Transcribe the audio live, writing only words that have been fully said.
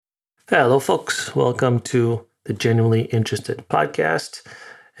Hello, folks. Welcome to the Genuinely Interested podcast.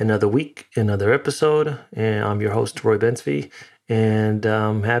 Another week, another episode. And I'm your host, Roy Bensby, and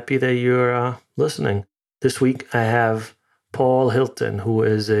I'm happy that you're listening. This week, I have Paul Hilton, who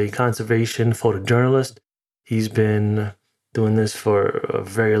is a conservation photojournalist. He's been doing this for a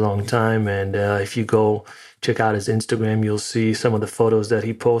very long time. And if you go check out his Instagram, you'll see some of the photos that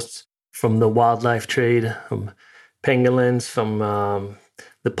he posts from the wildlife trade, from pangolins, from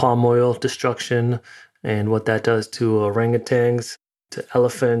the palm oil destruction and what that does to orangutans, to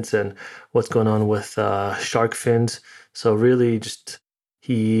elephants, and what's going on with shark fins. So really just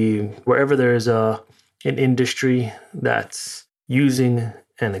wherever there's an industry that's using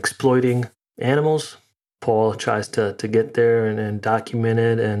and exploiting animals, Paul tries to get there and document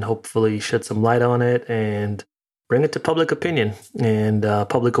it and hopefully shed some light on it and bring it to public opinion and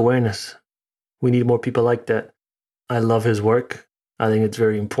public awareness. We need more people like that. I love his work. I think it's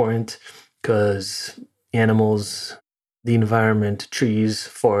very important because animals, the environment, trees,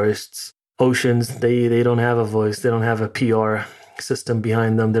 forests, oceans, they don't have a voice. They don't have a PR system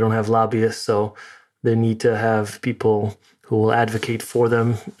behind them. They don't have lobbyists. So they need to have people who will advocate for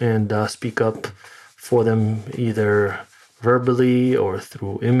them and speak up for them either verbally or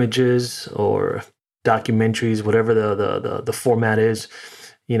through images or documentaries, whatever the format is.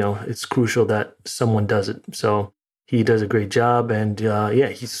 You know, it's crucial that someone does it. So he does a great job, and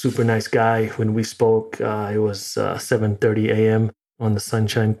he's a super nice guy. When we spoke, it was 7:30 a.m. on the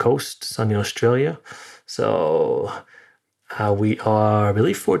Sunshine Coast, sunny Australia. So we are, I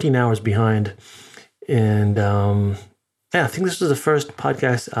believe, 14 hours behind. And I think this was the first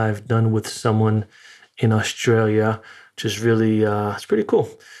podcast I've done with someone in Australia, which is really, it's pretty cool.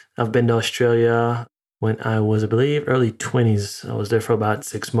 I've been to Australia when I was, I believe, early 20s. I was there for about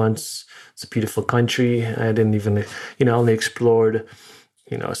 6 months. It's a beautiful country. I didn't even, only explored,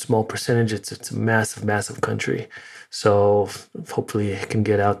 a small percentage. It's a massive, massive country. So hopefully I can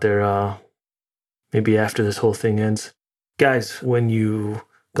get out there maybe after this whole thing ends. Guys, when you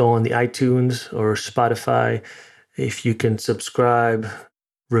go on the iTunes or Spotify, if you can subscribe,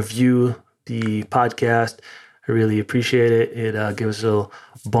 review the podcast, I really appreciate it. It gives us a little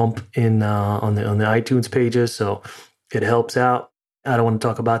bump in on the iTunes pages, so it helps out. I don't want to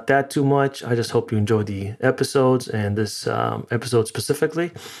talk about that too much. I just hope you enjoy the episodes and this episode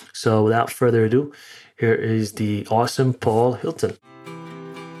specifically. So without further ado, here is the awesome Paul Hilton.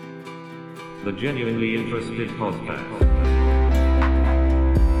 The Genuinely Interested Podcast.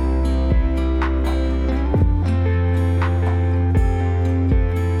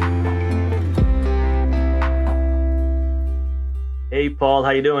 Hey, Paul,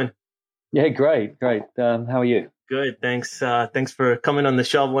 how you doing? Yeah, great. How are you? Good, thanks. Thanks for coming on the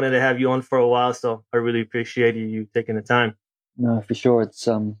show. I wanted to have you on for a while, so I really appreciate you taking the time. No, for sure. It's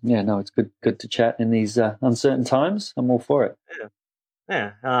it's good to chat in these uncertain times. I'm all for it.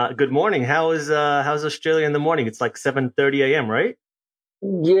 Yeah. Good morning. How's Australia in the morning? It's like 7:30 a.m., right?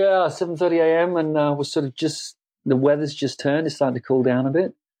 Yeah, 7:30 a.m. and we're sort of the weather's just turned. It's starting to cool down a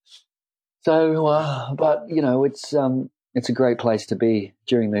bit. So, but it's a great place to be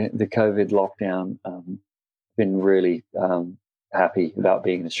during the COVID lockdown. Been really happy about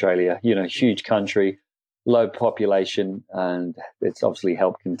being in Australia. Huge country, low population, and it's obviously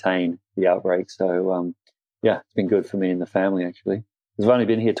helped contain the outbreak. So, it's been good for me and the family, actually. I've only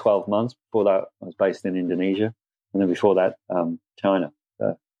been here 12 months. Before that, I was based in Indonesia. And then before that, China.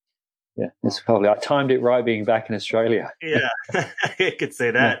 So, I timed it right being back in Australia. Yeah, I could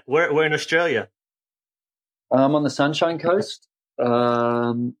say that. Yeah. Where in Australia? I'm on the Sunshine Coast.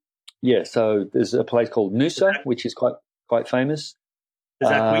 So there's a place called Noosa, which is quite famous. Is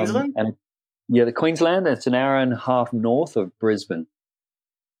that Queensland? The Queensland. It's an hour and a half north of Brisbane.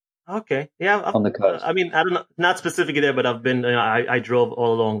 Okay, yeah, on the coast. I don't know, not specifically there, but I've been. I drove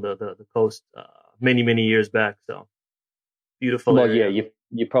all along the coast many years back. So beautiful. Well, area. Yeah,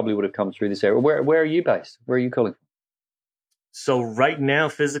 you probably would have come through this area. Where are you based? Where are you calling from? So right now,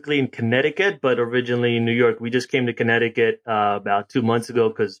 physically in Connecticut, but originally in New York. We just came to Connecticut about 2 months ago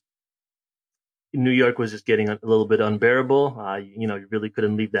because New York was just getting a little bit unbearable. You really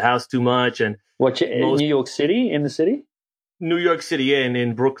couldn't leave the house too much. And New York City? In the city? New York City, yeah, and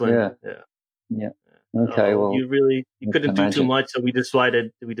in Brooklyn. Yeah. Okay, well, you couldn't do too much, so we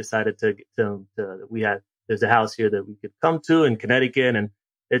decided there's a house here that we could come to in Connecticut, and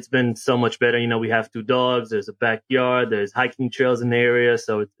it's been so much better. We have 2 dogs. There's a backyard. There's hiking trails in the area.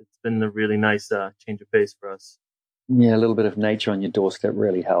 So it's been a really nice change of pace for us. Yeah, a little bit of nature on your doorstep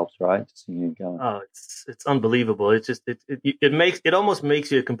really helps, right? So you go. Oh, it's unbelievable. It's just it almost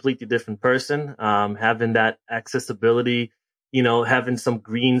makes you a completely different person. Having that accessibility having some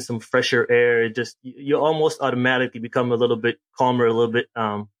green, some fresher air. It just, you almost automatically become a little bit calmer, a little bit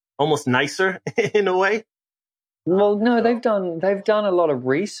almost nicer in a way. Well, no, they've done a lot of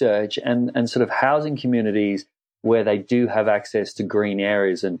research and sort of housing communities where they do have access to green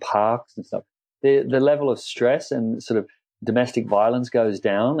areas and parks and stuff. The level of stress and sort of domestic violence goes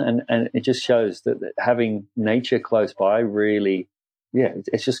down, and it just shows that having nature close by really,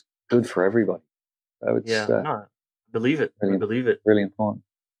 it's just good for everybody. So it's believe it. Really, I believe it. Really important.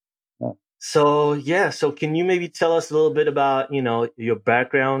 Yeah. So can you maybe tell us a little bit about your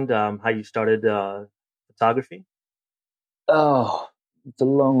background, how you started photography? Oh, it's a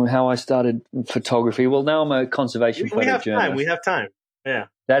long how I started photography. Well, now I'm a conservation photojournalist. We have time. Yeah.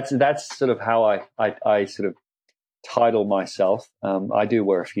 That's sort of how I sort of title myself. I do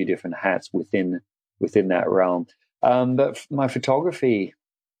wear a few different hats within that realm. But my photography,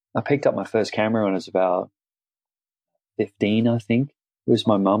 I picked up my first camera when I was about 15, I think. It was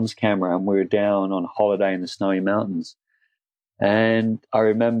my mum's camera, and we were down on holiday in the Snowy Mountains. And I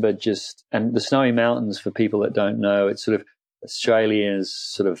remember and the Snowy Mountains, for people that don't know, it's sort of Australia's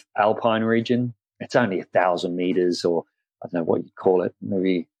sort of alpine region. It's only 1,000 meters, or I don't know what you call it,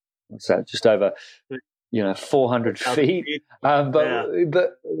 maybe, what's that, just over 400 feet. But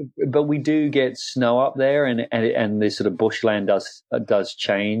we do get snow up there, and this sort of bushland does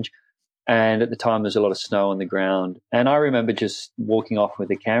change. And at the time, there's a lot of snow on the ground. And I remember just walking off with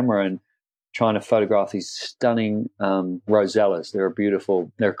a camera and trying to photograph these stunning rosellas. They're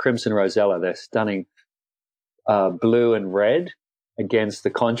beautiful. They're crimson rosella. They're stunning blue and red against the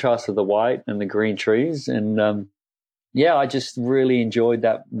contrast of the white and the green trees. And I just really enjoyed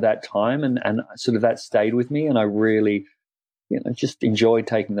that time, and sort of that stayed with me. And I really, just enjoyed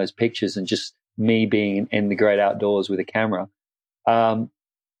taking those pictures and just me being in the great outdoors with a camera.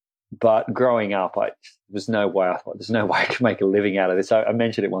 But growing up, there's no way I could make a living out of this. I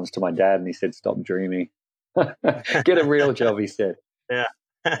mentioned it once to my dad, and he said, "Stop dreaming, get a real job," he said. Yeah.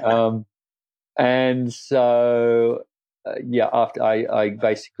 And so, after I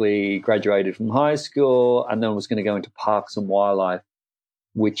basically graduated from high school, and then was going to go into parks and wildlife,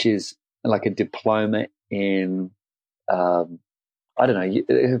 which is like a diploma in, I don't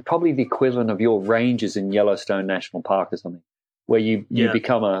know, probably the equivalent of your rangers in Yellowstone National Park or something, where you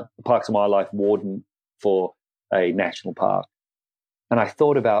become a Parks and Wildlife warden for a national park. And I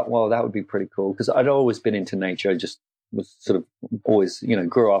thought about, well, that would be pretty cool, because I'd always been into nature. I just was sort of always,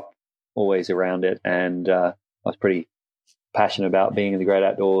 grew up always around it. And I was pretty passionate about being in the great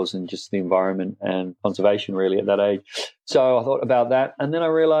outdoors and just the environment and conservation really at that age. So I thought about that. And then I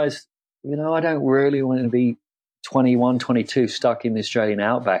realized, I don't really want to be 21, 22 stuck in the Australian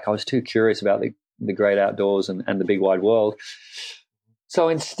outback. I was too curious about the great outdoors and the big wide world. So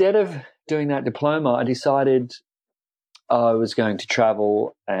instead of doing that diploma, I decided I was going to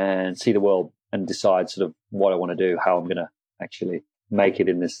travel and see the world and decide sort of what I want to do, how I'm going to actually make it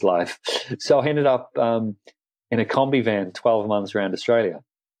in this life. So I ended up in a combi van 12 months around Australia.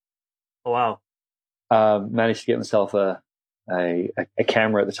 Oh, wow. Managed to get myself a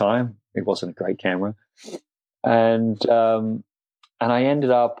camera at the time. It wasn't a great camera. And I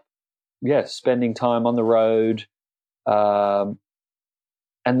ended up, spending time on the road. And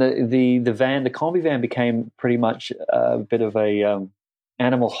the van, the combi van, became pretty much a bit of a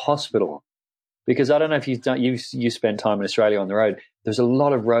animal hospital, because I don't know if you spent time in Australia on the road. There's a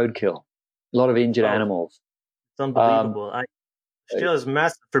lot of roadkill, a lot of injured animals. It's unbelievable. Australia's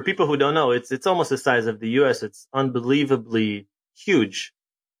massive. For people who don't know, it's almost the size of the U.S. It's unbelievably huge,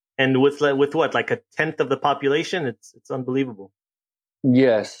 and with what, like a tenth of the population, it's unbelievable.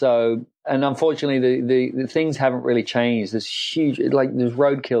 Yeah. So, and unfortunately, the things haven't really changed. This huge, this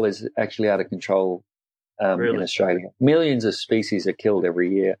roadkill is actually out of control Really? in Australia. Millions of species are killed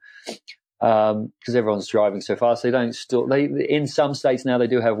every year because everyone's driving so fast. They in some states now they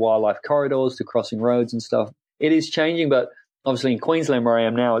do have wildlife corridors to crossing roads and stuff. It is changing, but obviously in Queensland where I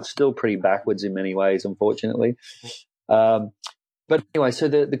am now, it's still pretty backwards in many ways, unfortunately. But anyway, so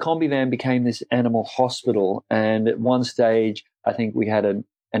the combi van became this animal hospital, and at one stage, I think we had an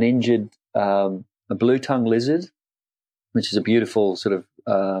injured a blue-tongued lizard, which is a beautiful sort of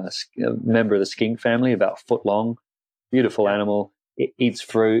member of the skink family, about a foot long, beautiful animal. It eats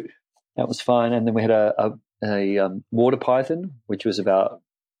fruit. That was fine. And then we had a water python, which was about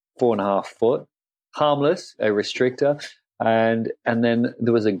 4.5 foot, harmless, a restrictor. And then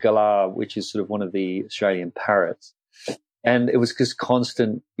there was a galah, which is sort of one of the Australian parrots. And it was just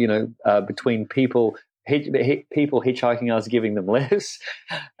constant, between people hitchhiking us, giving them lifts,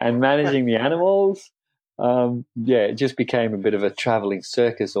 and managing the animals. It just became a bit of a traveling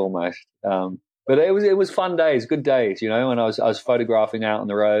circus almost. But But it was fun days, good days, and I was photographing out on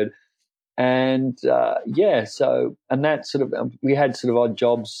the road. And and that sort of, we had sort of odd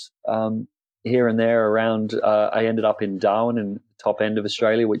jobs here and there around. I ended up in Darwin, in the top end of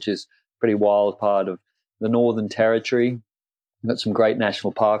Australia, which is a pretty wild part of the Northern Territory. We've got some great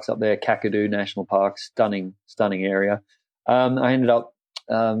national parks up there, Kakadu National Park, stunning area. I ended up,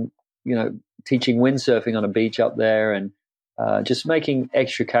 teaching windsurfing on a beach up there, and just making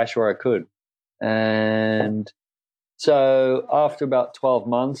extra cash where I could. And so after about 12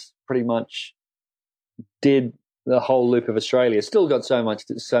 months, pretty much did the whole loop of Australia. Still got so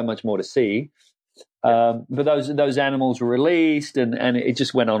much more to see. But those animals were released, and it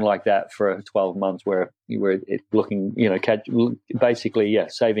just went on like that for 12 months, where you were looking, basically,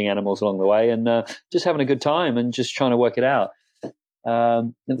 saving animals along the way, and just having a good time and just trying to work it out.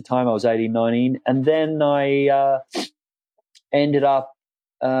 At the time, I was 18, 19, and then I ended up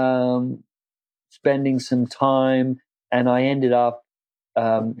spending some time, and I ended up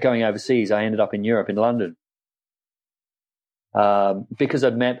going overseas. I ended up in Europe, in London. Because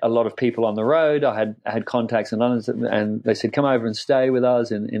I'd met a lot of people on the road. I had contacts in London, and they said, come over and stay with us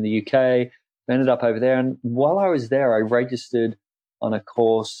in the UK. I ended up over there, and while I was there, I registered on a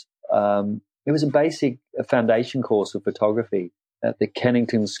course. It was a foundation course of photography at the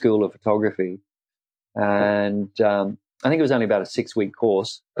Kennington School of Photography. And I think it was only about a 6-week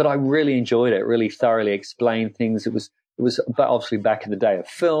course, but I really enjoyed it, really thoroughly explained things. It was obviously back in the day of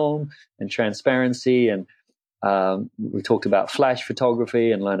film and transparency, and we talked about flash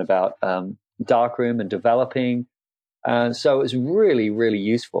photography and learned about darkroom and developing. So it was really, really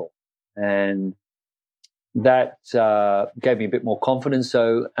useful. And that gave me a bit more confidence.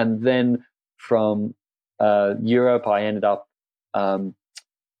 And then from Europe, I ended up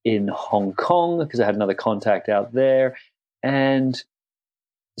in Hong Kong because I had another contact out there. And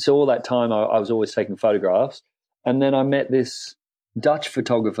so all that time I was always taking photographs. And then I met this Dutch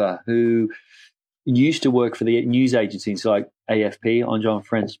photographer who used to work for the news agencies like AFP, Agence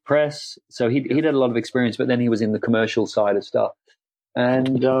France Presse. So he had a lot of experience, but then he was in the commercial side of stuff.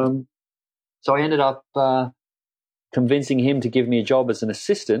 And so I ended up convincing him to give me a job as an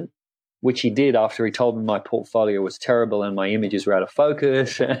assistant, which he did after he told me my portfolio was terrible and my images were out of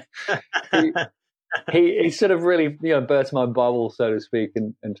focus. he sort of really burst my bubble, so to speak,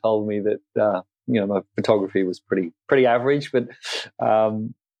 and told me that my photography was pretty average, but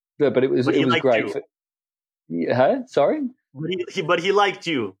it was great. Sorry? But he liked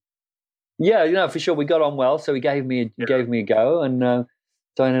you. Yeah, for sure. We got on well, so he gave me a go, and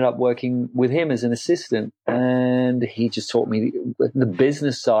so I ended up working with him as an assistant, and he just taught me the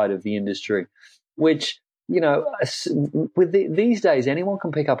business side of the industry, which, with these days, anyone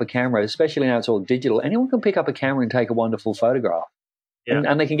can pick up a camera, especially now it's all digital. Anyone can pick up a camera and take a wonderful photograph. Yeah.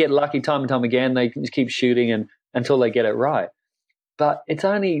 And they can get lucky time and time again. They can just keep shooting until they get it right. But it's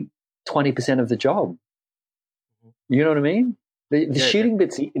only 20% of the job. You know what I mean? The shooting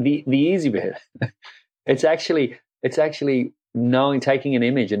bit's the easy bit. It's actually taking an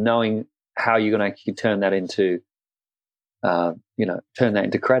image and knowing how you're going to actually turn that into, turn that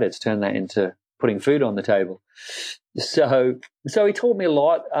into credits, turn that into putting food on the table. So he taught me a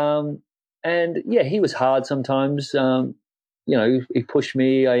lot. And he was hard sometimes. He pushed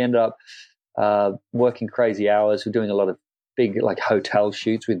me. I ended up working crazy hours. We're doing a lot of big hotel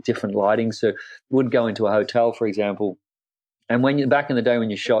shoots with different lighting. So would go into a hotel, for example, and back in the day when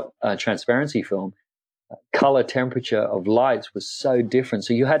you shot transparency film, color temperature of lights was so different.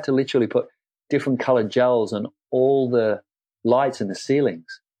 So you had to literally put different colored gels on all the lights in the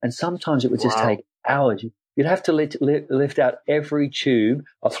ceilings, and sometimes it would just take hours. You'd have to lift out every tube,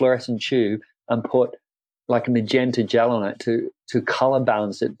 a fluorescent tube, and put like a magenta gel on it to color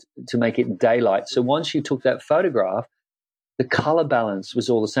balance it, to make it daylight. So once you took that photograph, the color balance was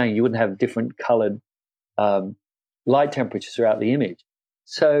all the same. You wouldn't have different colored light temperatures throughout the image.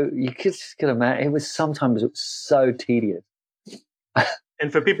 So you could imagine it was sometimes so tedious.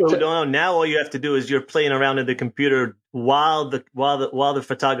 And for people who don't know, now all you have to do is you're playing around in the computer while the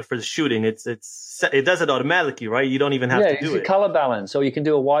photographer is shooting. It does it automatically, right? You don't even have to do it. Color balance, or you can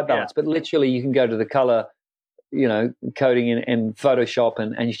do a white balance, but literally you can go to the color, coding in Photoshop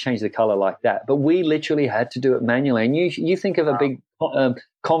and you change the color like that. But we literally had to do it manually. And you think of a big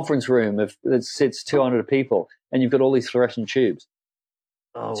conference room that sits 200 people, and you've got all these fluorescent tubes.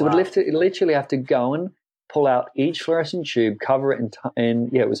 Oh, so we'd literally have to go and pull out each fluorescent tube, cover it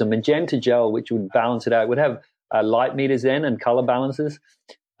it was a magenta gel which would balance it out. It would have light meters then and color balances,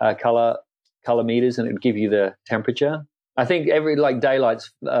 color meters, and it would give you the temperature. I think every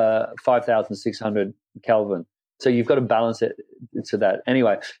daylight's 5,600 Kelvin So you've got to balance it to that.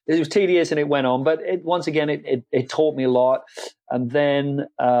 Anyway, it was tedious and it went on, but once again, it taught me a lot. And then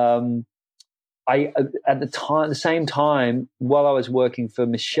I, at the same time, while I was working for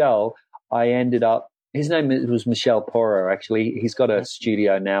Michel, I ended up, his name was Michel Porro, actually. He's got a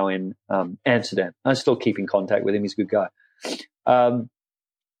studio now in Amsterdam. I still keep in contact with him. He's a good guy.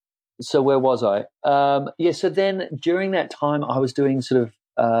 So where was I? So then during that time, I was doing sort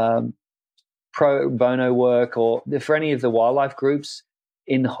of pro bono work or for any of the wildlife groups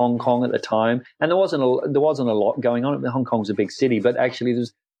in Hong Kong at the time. And there wasn't a lot going on. Hong Kong was a big city, but actually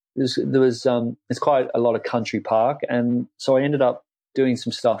there's quite a lot of country park. And so I ended up doing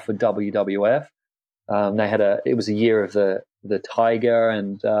some stuff for WWF. It was a year of the tiger,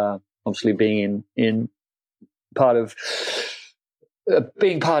 and obviously being in part of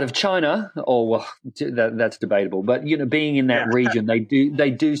China, or well, that's debatable. But being in that region, they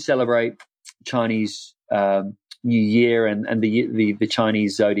do celebrate Chinese New Year and the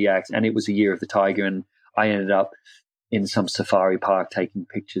Chinese zodiacs, and it was a year of the tiger, and I ended up in some safari park taking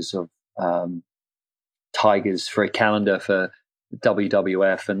pictures of tigers for a calendar for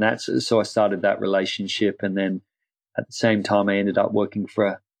WWF, and so I started that relationship. And then at the same time, I ended up working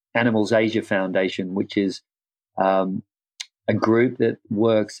for Animals Asia Foundation, which is a group that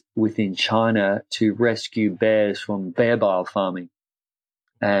works within China to rescue bears from bear bile farming.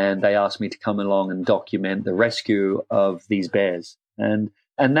 And they asked me to come along and document the rescue of these bears. And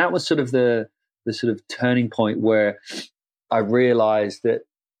that was sort of the sort of turning point where I realized that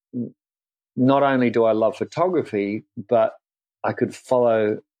not only do I love photography, but I could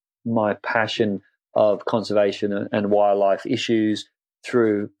follow my passion of conservation and wildlife issues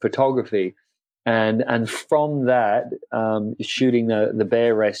through photography. And from that, shooting the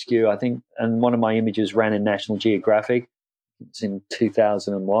bear rescue, I think, and one of my images ran in National Geographic. It's in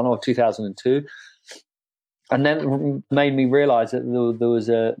 2001 or 2002. And that made me realize that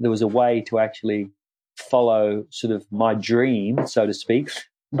there was a way to actually follow sort of my dream, so to speak.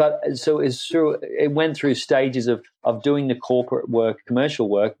 But so it went through stages of doing the corporate work, commercial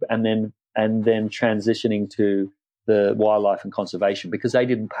work, and then transitioning to the wildlife and conservation, because they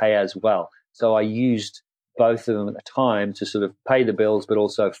didn't pay as well. So I used both of them at the time to sort of pay the bills, but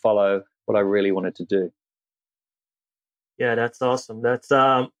also follow what I really wanted to do. Yeah, that's awesome. That's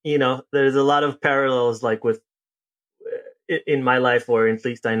there's a lot of parallels, like with in my life, or at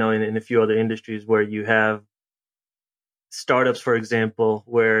least I know in a few other industries, where you have startups, for example,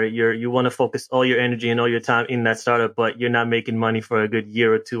 where you want to focus all your energy and all your time in that startup, but you're not making money for a good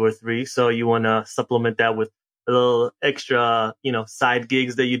year or two or three. So you want to supplement that with a little extra, side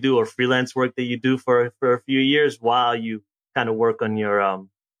gigs that you do or freelance work that you do for a few years while you kind of work on your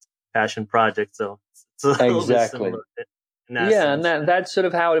passion project. So it's a little bit similar. And that's sort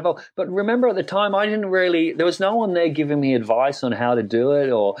of how it evolved. But remember, at the time, there was no one there giving me advice on how to do it,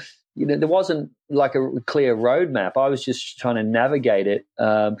 or there wasn't like a clear roadmap. I was just trying to navigate it.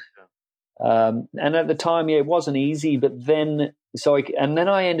 And at the time, it wasn't easy. But then,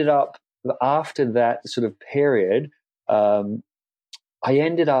 I ended up, after that sort of period, what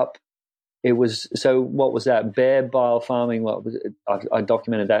was that? Bear bile farming. I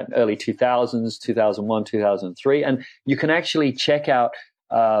documented that in early 2000s, 2001, 2003. And you can actually check out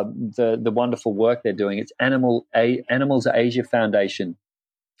the wonderful work they're doing. It's Animals Asia Foundation.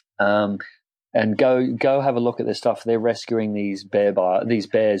 And go have a look at their stuff. They're rescuing these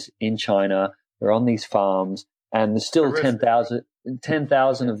bears in China. They're on these farms, and there's still 10,000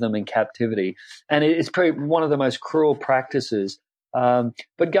 of them in captivity. And it's probably one of the most cruel practices.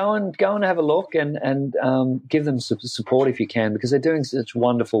 But go and have a look and give them some support if you can, because they're doing such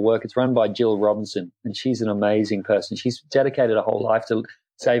wonderful work. It's run by Jill Robinson, and she's an amazing person. She's dedicated her whole life to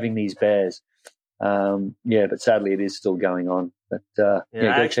saving these bears. But sadly, it is still going on. But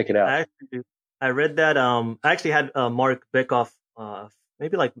go check it out. I read that. I actually had Mark Beckoff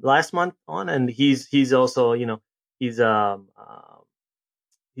maybe like last month on, and he's also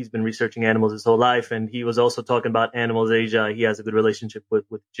he's been researching animals his whole life, and he was also talking about Animals Asia. He has a good relationship with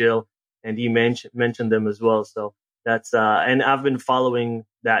Jill, and he mentioned them as well. So that's and I've been following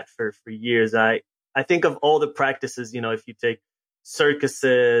that for years. I think of all the practices, if you take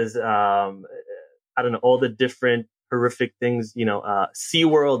circuses, I don't know, all the different horrific things,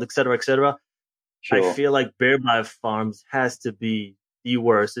 SeaWorld, et cetera, et cetera. Sure. I feel like bear bile farms has to be the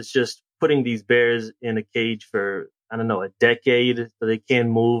worst. It's just putting these bears in a cage for, I don't know, a decade so they can't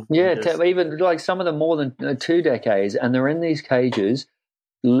move. Yeah, even like some of them more than 2 decades, and they're in these cages.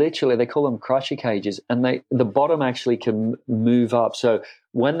 Literally, they call them crusher cages, and the bottom actually can move up. So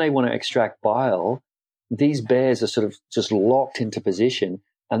when they want to extract bile, these bears are sort of just locked into position,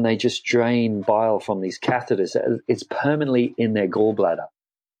 and they just drain bile from these catheters. It's permanently in their gallbladder,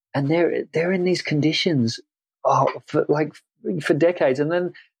 and they're in these conditions for decades. And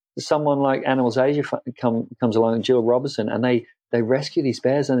then someone like Animals Asia comes along, Jill Robertson, and they rescue these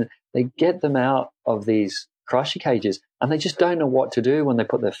bears and they get them out of these crusher cages, and they just don't know what to do when they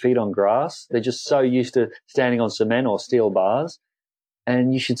put their feet on grass. They're just so used to standing on cement or steel bars.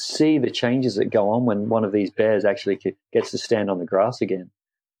 And you should see the changes that go on when one of these bears actually gets to stand on the grass again.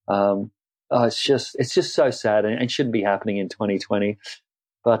 It's just so sad, and it shouldn't be happening in 2020.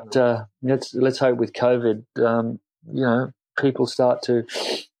 But let's hope with COVID, people start to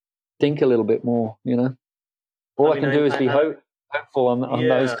think a little bit more. All I can do is be hopeful on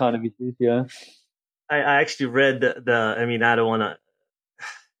those kind of issues. Yeah. I actually read I don't want to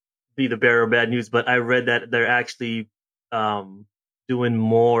be the bearer of bad news, but I read that they're actually doing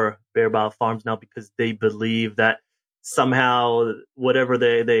more bear bile farms now because they believe that somehow whatever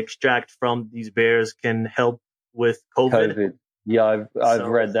they extract from these bears can help with COVID. Yeah, I've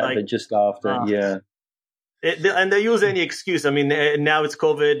read that, but just after, yeah. And they use any excuse. I mean, now it's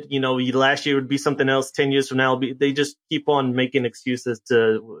COVID. Last year would be something else. 10 years from now, they just keep on making excuses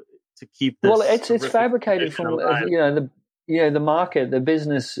to keep this. Well, it's fabricated from the market, the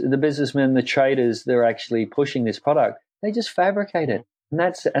businessmen, the traders. They're actually pushing this product. They just fabricate it, and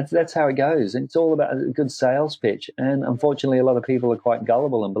that's how it goes. And it's all about a good sales pitch. And unfortunately, a lot of people are quite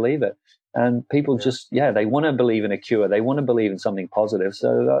gullible and believe it. And people they want to believe in a cure. They want to believe in something positive,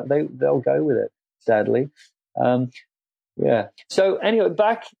 so they'll go with it. Sadly, So anyway,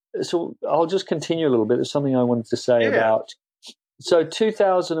 So I'll just continue a little bit. There's something I wanted to say about. So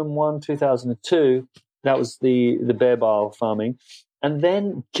 2001, 2002, that was the bear bile farming, and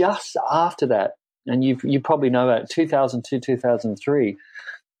then just after that, and you probably know that 2002, 2003,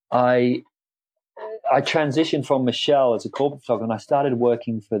 I transitioned from Michelle as a corporate photographer, and I started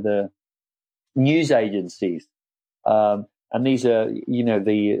working for the news agencies. And these are,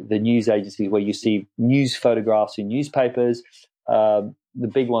 the news agencies where you see news photographs in newspapers. The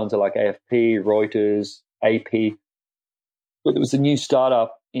big ones are like AFP, Reuters, AP. But there was a new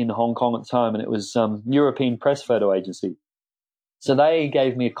startup in Hong Kong at the time, and it was European Press Photo Agency. So they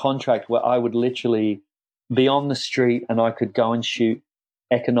gave me a contract where I would literally be on the street and I could go and shoot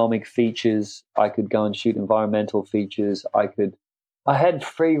economic features. I could go and shoot environmental features. I had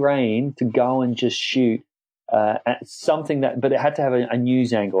free reign to go and just shoot at something but it had to have a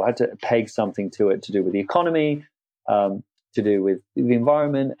news angle. I had to peg something to it to do with the economy, to do with the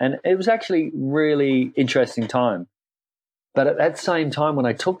environment. And it was actually really interesting time. But at that same time, when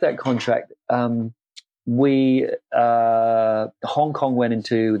I took that contract, Hong Kong went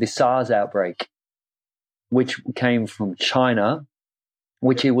into the SARS outbreak, which came from China,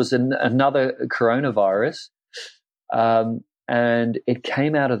 which it was another coronavirus. And it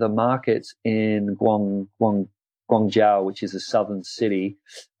came out of the markets in Guangzhou, which is a southern city,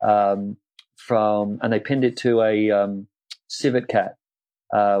 and they pinned it to a civet cat,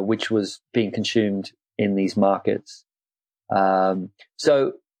 which was being consumed in these markets. Now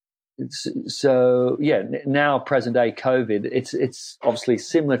present day COVID, it's obviously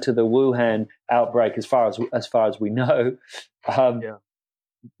similar to the Wuhan outbreak as far as we know.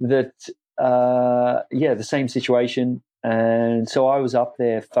 The same situation. And so I was up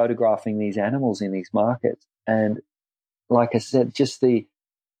there photographing these animals in these markets. And like I said, just the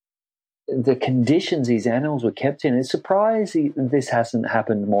conditions these animals were kept in. It's surprising this hasn't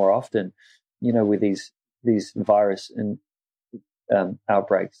happened more often, with these virus and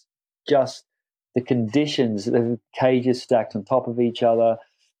outbreaks. Just the conditions, the cages stacked on top of each other.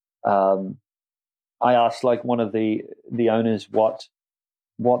 I asked one of the owners what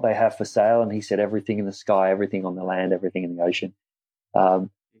they have for sale, and he said everything in the sky, everything on the land, everything in the ocean.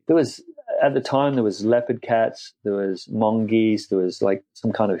 At the time there was leopard cats, there was mongoose, there was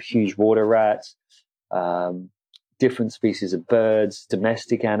some kind of huge water rats, different species of birds,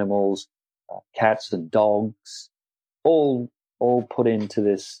 domestic animals, cats and dogs, all put into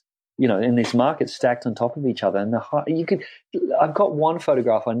this, in this market stacked on top of each other. And I've got one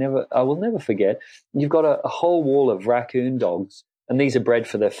photograph I will never forget. You've got a whole wall of raccoon dogs. And these are bred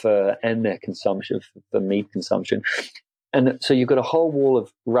for their fur and their consumption, for meat consumption. And so you've got a whole wall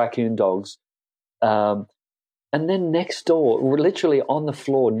of raccoon dogs. And then next door, literally on the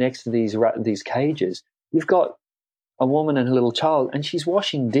floor next to these cages, you've got a woman and her little child, and she's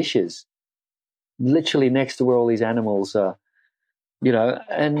washing dishes literally next to where all these animals are,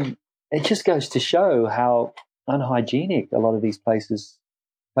 and it just goes to show how unhygienic a lot of these places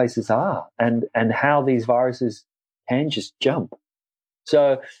are, and how these viruses can just jump.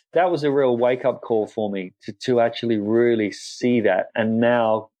 So that was a real wake up call for me to actually really see that. And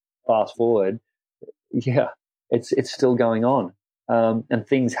now, fast forward, yeah, it's still going on, and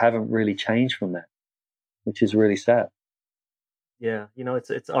things haven't really changed from that, which is really sad. Yeah,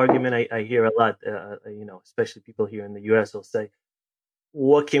 it's argument I hear a lot. Especially people here in the U.S. will say,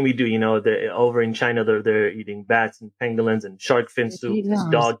 "What can we do?" Over in China, they're eating bats and pangolins and shark fin soup,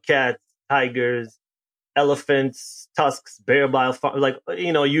 dog, cats, tigers, elephants, tusks, bear bile, like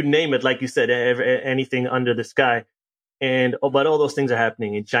you name it. Like you said, anything under the sky, but all those things are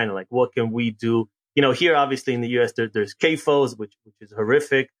happening in China. Like, what can we do? Here, obviously in the U.S., there's CAFOs, which is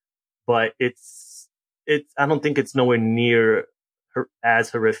horrific, but it's I don't think it's nowhere near as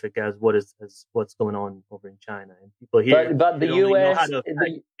horrific as what's going on over in China. And people here, but the don't really know US, how to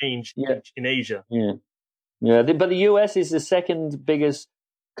affect change in Asia. But the US is the second biggest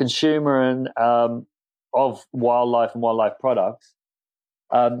consumer of wildlife and wildlife products,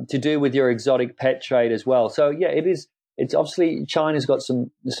 to do with your exotic pet trade as well. So yeah, it is. It's obviously China's got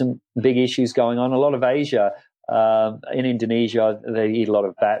some big issues going on. A lot of Asia, in Indonesia, they eat a lot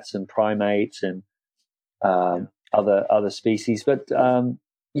of bats and primates and other species. But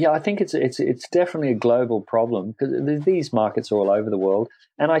I think it's definitely a global problem because these markets are all over the world.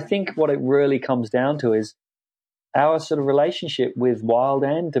 And I think what it really comes down to is our sort of relationship with wild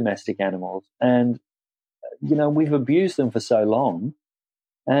and domestic animals. And we've abused them for so long,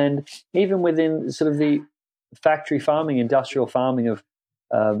 and even within sort of the factory farming, industrial farming of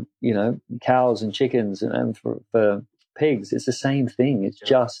cows and chickens and for pigs, it's the same thing. It's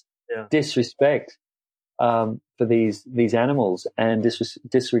just disrespect for these animals and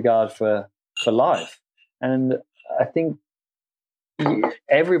disregard for life. And I think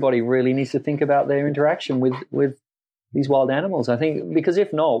everybody really needs to think about their interaction with these wild animals. I think because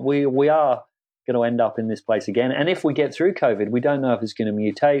if not, we are going to end up in this place again. And if we get through COVID, we don't know if it's going to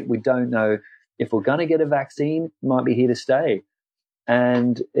mutate. We don't know if we're going to get a vaccine. It might be here to stay.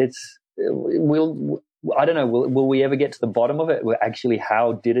 And I don't know, will we ever get to the bottom of it? Actually,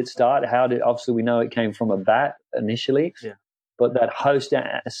 how did it start? Obviously we know it came from a bat initially, but that host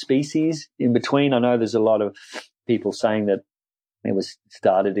species in between, I know there's a lot of people saying that it was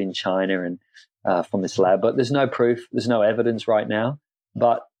started in China and from this lab, but there's no proof, there's no evidence right now.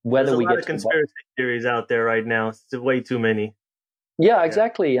 But whether we get to conspiracy theories out there right now, it's way too many. Yeah,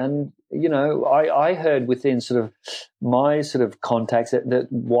 exactly. And I heard within sort of my sort of contacts that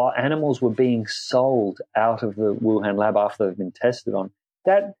while animals were being sold out of the Wuhan lab after they've been tested on,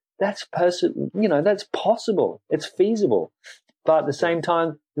 that's possible. It's feasible. But at the same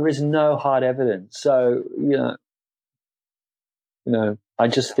time, there is no hard evidence. So, I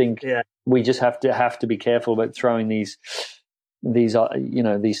just think we just have to be careful about throwing these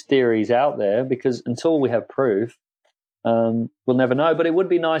theories out there, because until we have proof, we'll never know. But it would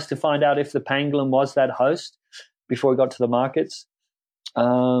be nice to find out if the pangolin was that host before we got to the markets.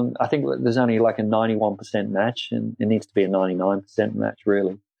 I think there's only like a 91% match, and it needs to be a 99% match,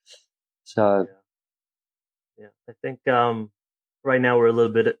 really. So, I think right now we're a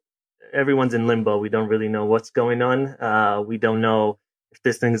little bit. Everyone's in limbo. We don't really know what's going on. We don't know if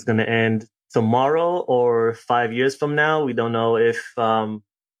this thing is going to end tomorrow or 5 years from now. We don't know if the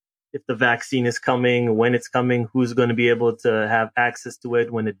vaccine is coming, when it's coming, who's going to be able to have access to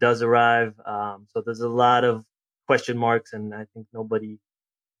it when it does arrive. So there's a lot of question marks, and I think nobody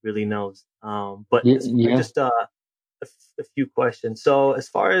really knows. But just a few questions. So as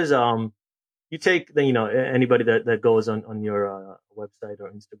far as you take anybody that goes on your website or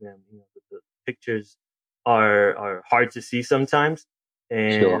Instagram, the pictures are hard to see sometimes.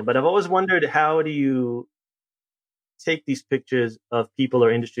 But I've always wondered, how do you take these pictures of people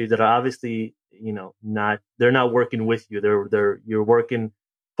or industries that are obviously, they're not working with you. You're working,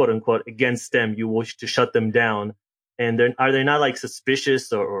 quote unquote, against them. You wish to shut them down. And are they not like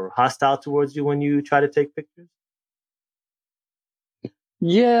suspicious or hostile towards you when you try to take pictures?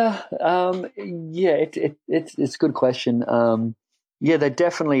 Yeah. It's a good question. They're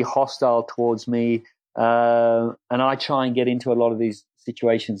definitely hostile towards me. And I try and get into a lot of these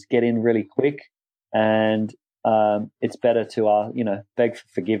situations, get in really quick, and it's better to beg for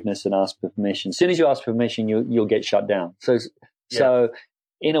forgiveness and ask for permission. As soon as you ask for permission, you'll get shut down. So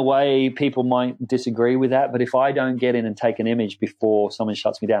in a way, people might disagree with that, but if I don't get in and take an image before someone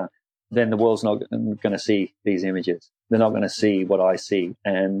shuts me down, then the world's not going to see these images. They're not going to see what I see.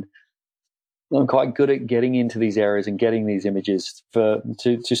 And I'm quite good at getting into these areas and getting these images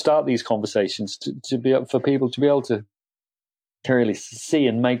to start these conversations, for people to be able to really see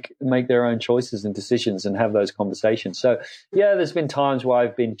and make their own choices and decisions and have those conversations. So there's been times where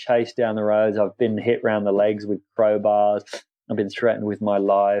I've been chased down the roads. I've been hit around the legs with crowbars. I've been threatened with my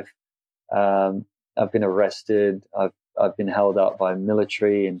life. I've been arrested. I've been held up by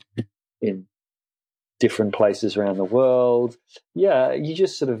military in different places around the world. Yeah, you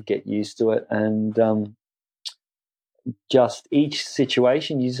just sort of get used to it, and just each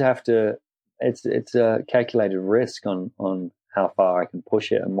situation, you just have to. It's a calculated risk on how far I can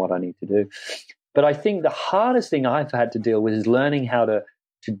push it and what I need to do. But I think the hardest thing I've had to deal with is learning how to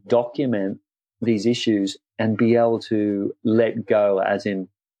document these issues and be able to let go, as in,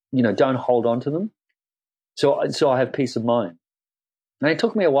 don't hold on to them. So I have peace of mind. And it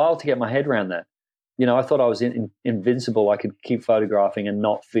took me a while to get my head around that. I thought I was invincible. I could keep photographing and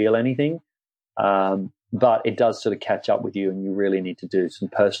not feel anything. But it does sort of catch up with you, and you really need to do some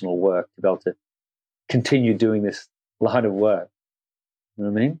personal work to be able to continue doing this line of work. You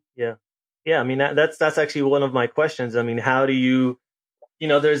know what I mean? Yeah. Yeah. I mean, that's actually one of my questions. I mean, how do you,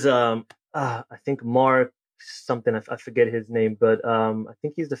 there's, I think Mark something, I forget his name, but, I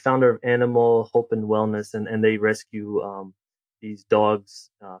think he's the founder of Animal Hope and Wellness, and they rescue, these dogs,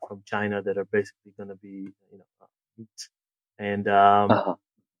 from China that are basically going to be, meat. And,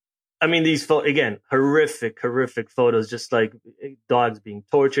 I mean, these again, horrific photos, just like dogs being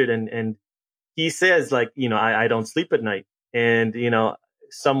tortured. And he says, like, I don't sleep at night. And,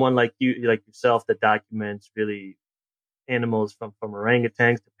 someone like yourself that documents really animals from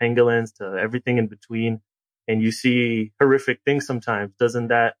orangutans to pangolins to everything in between. And you see horrific things sometimes. Doesn't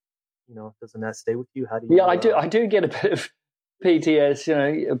that stay with you? How do you? Yeah, I do get a bit of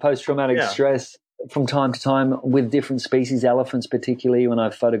PTS, post-traumatic stress from time to time with different species, elephants particularly, when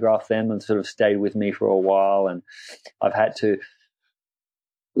I've photographed them and sort of stayed with me for a while, and I've had to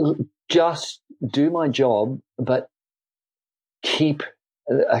just do my job, but take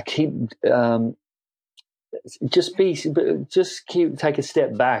a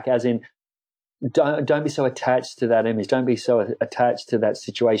step back, as in don't be so attached to that image. Don't be so attached to that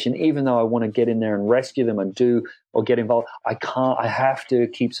situation. Even though I want to get in there and rescue them and or get involved, I can't. I have to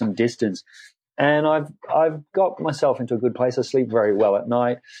keep some distance. And I've got myself into a good place. I sleep very well at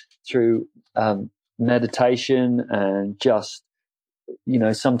night through meditation, and just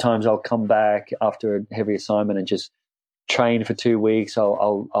sometimes I'll come back after a heavy assignment and just train for 2 weeks.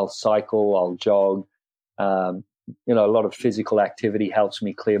 I'll cycle, I'll jog. A lot of physical activity helps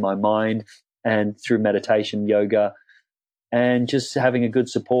me clear my mind, and through meditation, yoga, and just having a good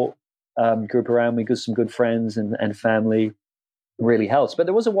support group around me, some good friends and family really helps. But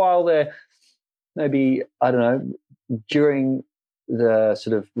there was a while there, maybe, I don't know, during the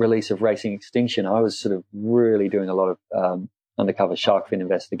sort of release of Racing Extinction, I was sort of really doing a lot of undercover shark fin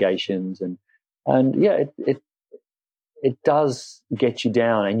investigations, and yeah, it does get you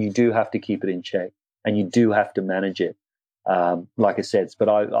down, and you do have to keep it in check, and you do have to manage it. Like I said, but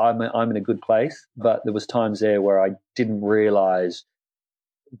I'm in a good place. But there was times there where I didn't realize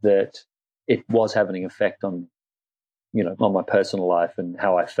that it was having an effect on, on my personal life and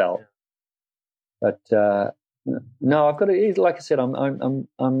how I felt. But no, I've got to. Like I said,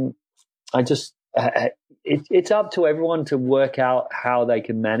 it's up to everyone to work out how they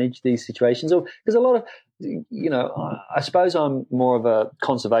can manage these situations. Because a lot of, I suppose I'm more of a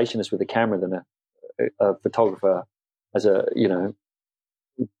conservationist with a camera than a photographer as a,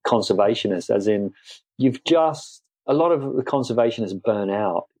 conservationist, as in a lot of the conservationists burn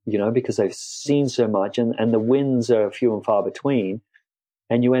out, because they've seen so much, and the wins are few and far between,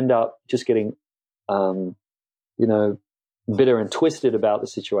 and you end up just getting, bitter and twisted about the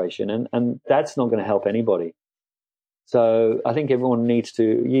situation, and that's not going to help anybody. So I think you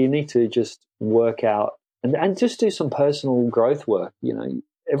need to just work out and just do some personal growth work.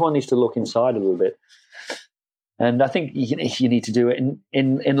 Everyone needs to look inside a little bit. And I think you need to do it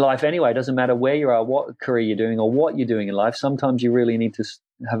in life anyway. It doesn't matter where you are, what career you're doing, or what you're doing in life. Sometimes you really need to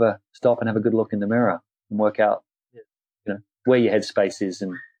stop and have a good look in the mirror and work out, where your headspace is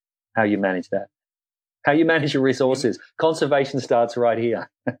and how you manage that, how you manage your resources. Conservation starts right here,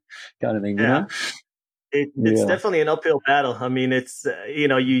 kind of thing. Yeah. It's definitely an uphill battle. I mean, it's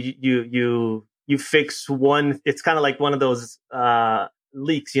you fix one. It's kind of like one of those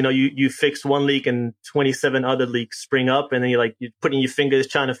leaks. You fix one leak and 27 other leaks spring up, and then you're putting your fingers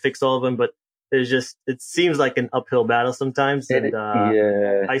trying to fix all of them, but it seems like an uphill battle sometimes. And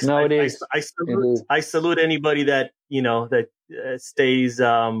it is. I salute anybody that stays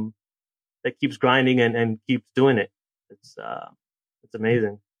that keeps grinding and keeps doing it. It's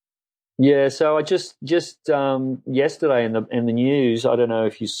amazing. Yeah, so I just yesterday in the news, I don't know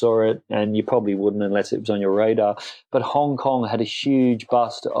if you saw it, and you probably wouldn't unless it was on your radar, but Hong Kong had a huge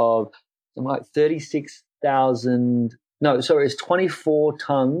bust of like 36,000. No, sorry, it's 24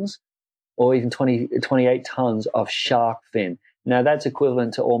 tons or even 28 tons of shark fin. Now that's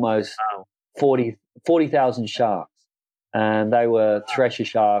equivalent to almost Wow. 40,000 sharks. And they were thresher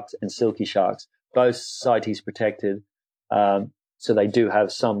sharks and silky sharks, both CITES protected. So they do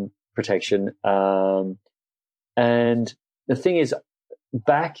have some protection. And the thing is,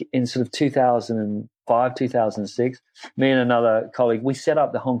 back in sort of 2005, 2006, me and another colleague, we set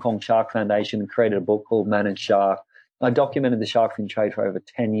up the Hong Kong Shark Foundation and created a book called Managed Shark. I documented the shark fin trade for over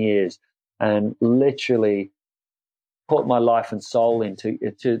 10 years and literally put my life and soul into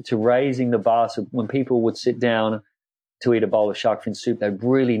to raising the bar. So when people would sit down to eat a bowl of shark fin soup, they'd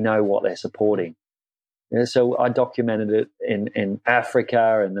really know what they're supporting. So I documented it in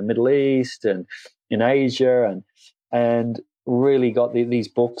Africa and the Middle East and in Asia and really got these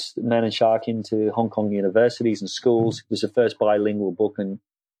books, Managed Shark, into Hong Kong universities and schools. It was the first bilingual book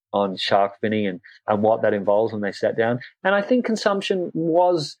on shark finning and what that involves when they sat down. And I think consumption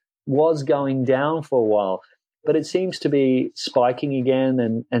was going down for a while, but it seems to be spiking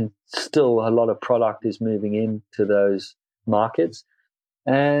again, and still a lot of product is moving into those markets.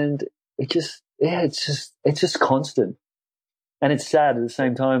 And it's just constant. And it's sad at the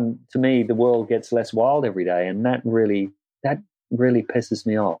same time. To me, the world gets less wild every day, and that really pisses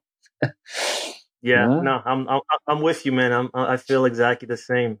me off. Yeah, You know? no, I'm with you, man. I feel exactly the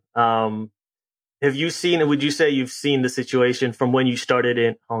same. Have you seen? Would you say you've seen the situation from when you started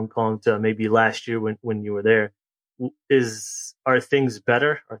in Hong Kong to maybe last year when you were there? Are things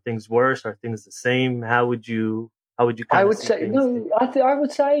better? Are things worse? Are things the same? How would you I would say no. I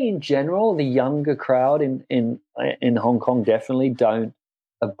would say in general, the younger crowd in Hong Kong definitely don't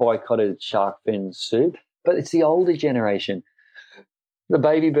have boycotted shark fin soup, but it's the older generation, the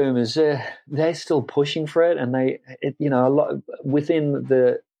baby boomers. They're still pushing for it, and a lot within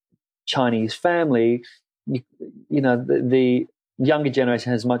the Chinese family. The younger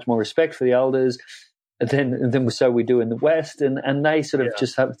generation has much more respect for the elders than so we do in the West, and they sort of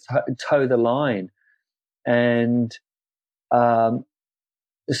just have to toe the line. And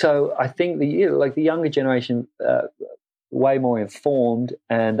so I think the younger generation way more informed,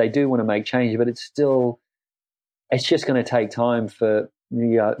 and they do want to make change, but it's just going to take time for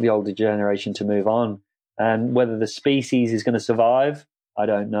the older generation to move on. And whether the species is going to survive, I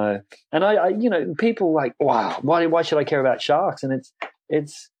don't know. And I people like, wow, why should I care about sharks? And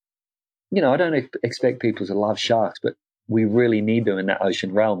it's I don't expect people to love sharks, but we really need them in that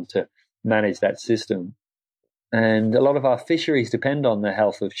ocean realm to manage that system. And a lot of our fisheries depend on the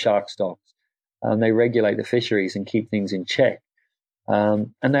health of shark stocks. They regulate the fisheries and keep things in check.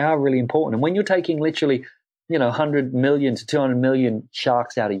 And they are really important. And when you're taking literally, 100 million to 200 million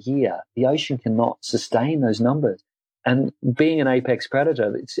sharks out a year, the ocean cannot sustain those numbers. And being an apex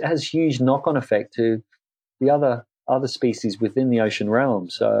predator, it has huge knock-on effect to the other species within the ocean realm.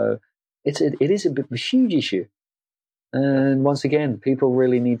 So it is a huge issue. And once again, people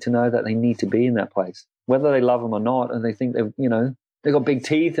really need to know that they need to be in that place, whether they love them or not, and they think they've got big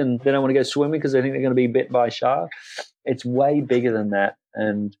teeth and they don't want to go swimming because they think they're going to be bit by a shark. It's way bigger than that,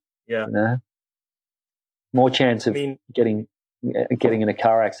 and more chance of getting in a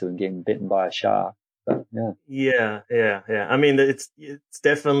car accident, getting bitten by a shark. But, yeah. I mean, it's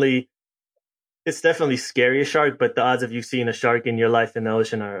definitely scary, a shark, but the odds of you seeing a shark in your life in the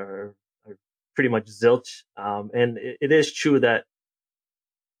ocean are pretty much zilch. And it is true that,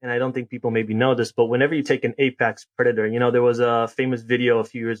 and I don't think people maybe know this, but whenever you take an apex predator, there was a famous video a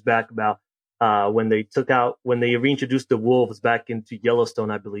few years back about when they reintroduced the wolves back into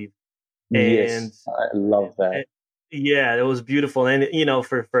Yellowstone, I believe. And yes, I love that. Yeah, it was beautiful. And,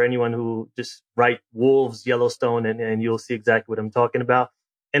 for anyone who just write wolves, Yellowstone, and you'll see exactly what I'm talking about.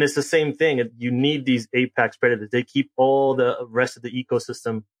 And it's the same thing. You need these apex predators. They keep all the rest of the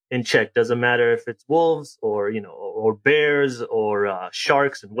ecosystem in check. Doesn't matter if it's wolves or bears or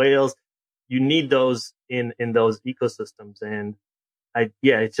sharks and whales. You need those in those ecosystems. And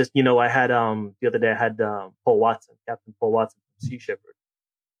it's just, I had the other day I had Captain Paul Watson from Sea Shepherd.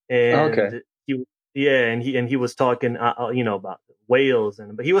 And he was talking about whales,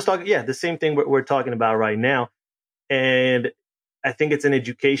 but he was talking the same thing we're talking about right now. And I think it's an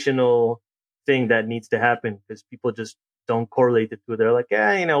educational thing that needs to happen because people just don't correlate the two. They're like,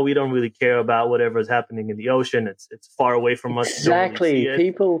 we don't really care about whatever is happening in the ocean. It's far away from us. Exactly.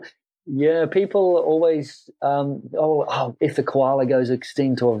 People always, if the koala goes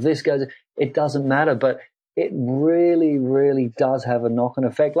extinct or if this goes, it doesn't matter. But it really, really does have a knock-on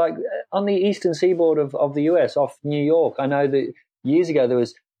effect. Like on the eastern seaboard of the US, off New York, I know that years ago there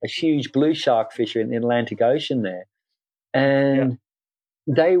was a huge blue shark fishery in the Atlantic Ocean there. And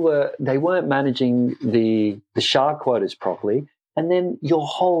they weren't managing the shark quotas properly, and then your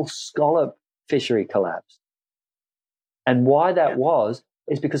whole scallop fishery collapsed. And why that was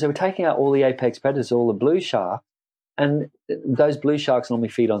is because they were taking out all the apex predators, all the blue sharks, and those blue sharks normally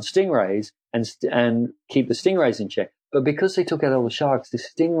feed on stingrays and keep the stingrays in check. But because they took out all the sharks, the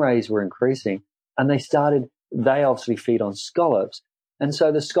stingrays were increasing, and they obviously feed on scallops. And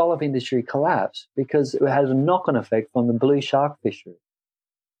so the scallop industry collapsed because it had a knock-on effect from the blue shark fishery.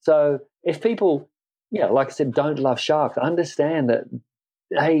 So if people, like I said, don't love sharks, understand that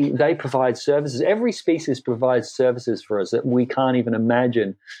they provide services. Every species provides services for us that we can't even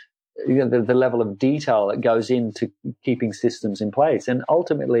imagine, the level of detail that goes into keeping systems in place. And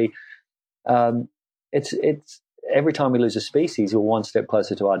ultimately, it's every time we lose a species, we're one step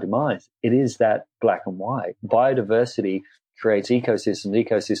closer to our demise. It is that black and white. Biodiversity creates ecosystems.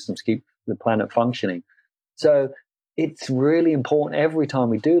 Ecosystems keep the planet functioning. So it's really important every time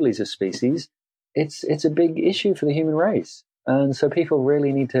we do lose a species. It's a big issue for the human race. And so people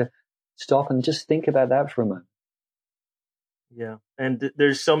really need to stop and just think about that for a moment. Yeah. And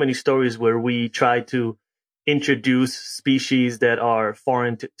there's so many stories where we try to introduce species that are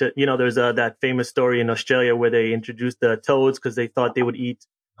foreign to there's that famous story in Australia where they introduced the toads because they thought they would eat.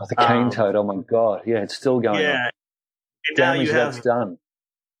 The cane toad. Oh my God. Yeah, it's still going on. And now you have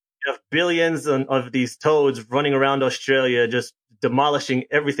billions of these toads running around Australia, just demolishing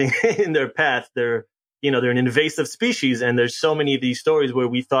everything in their path. They're an invasive species. And there's so many of these stories where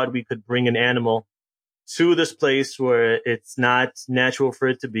we thought we could bring an animal to this place where it's not natural for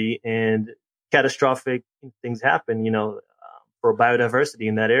it to be, and catastrophic things happen, for biodiversity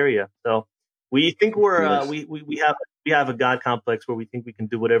in that area. So we think we have a God complex where we think we can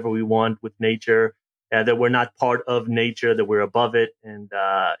do whatever we want with nature, that we're not part of nature, that we're above it. And,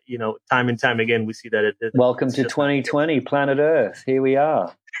 time and time again, we see that. Welcome to 2020, planet Earth. Here we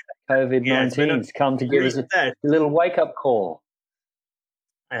are. COVID-19's come to give us a little wake-up call.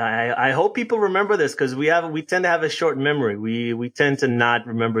 I hope people remember this, because we tend to have a short memory. We tend to not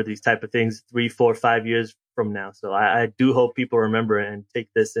remember these type of things 3, 4, 5 years from now. So I do hope people remember and take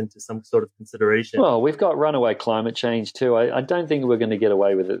this into some sort of consideration. Well, we've got runaway climate change too. I don't think we're going to get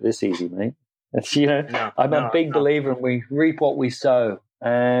away with it this easy, mate. I'm a big believer in we reap what we sow.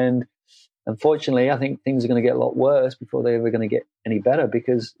 And unfortunately, I think things are going to get a lot worse before they're ever going to get any better,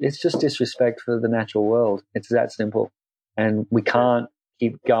 because it's just disrespect for the natural world. It's that simple. And we can't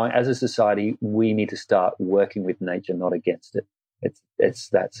keep going. As a society, we need to start working with nature, not against it. It's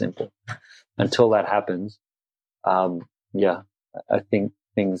that simple. Until that happens, I think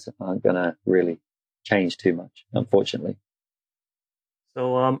things aren't going to really change too much, unfortunately.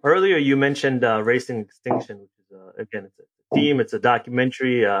 So earlier you mentioned Racing Extinction, which is, again, it's a theme, it's a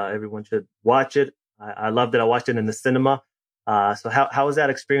documentary. Everyone should watch it. I loved it. I watched it in the cinema. So how was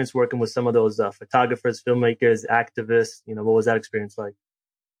that experience working with some of those photographers, filmmakers, activists? What was that experience like?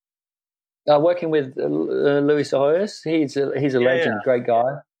 Working with Luis Hoyos, he's a legend, great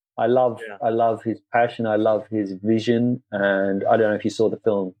guy. I love his passion. I love his vision. And I don't know if you saw the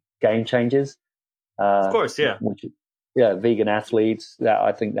film Game Changers. Of course, yeah. Vegan athletes.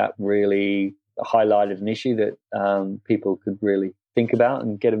 I think that really highlighted an issue that people could really think about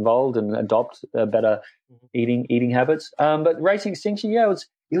and get involved and adopt better eating habits. But Racing Extinction, it was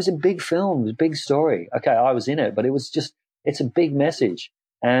a big film, it was a big story. Okay, I was in it, but it's a big message.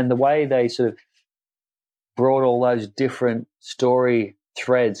 And the way they sort of brought all those different story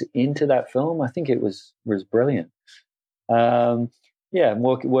threads into that film, I think it was brilliant. Working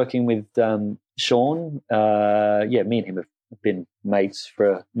with Sean, me and him have been mates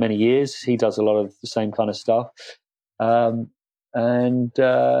for many years. He does a lot of the same kind of stuff. The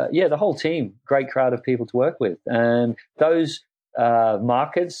whole team, great crowd of people to work with. And those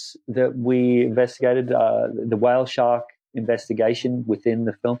markets that we investigated, the whale shark investigation within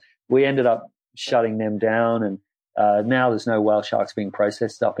the film, we ended up shutting them down, and now there's no whale sharks being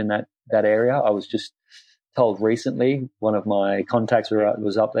processed up in that area. I was just told recently, one of my contacts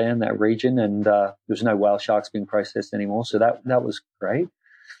was up there in that region, and there was no whale sharks being processed anymore. So that was great.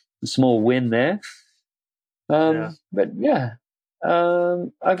 A small win there. But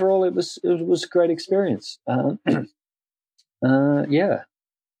overall it was a great experience. Much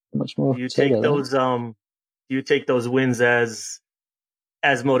more. Do you take those wins as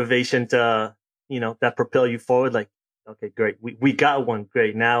motivation to, that propel you forward? Like, okay, great. We got one.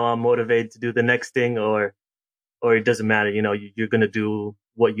 Great. Now I'm motivated to do the next thing, or it doesn't matter. You're going to do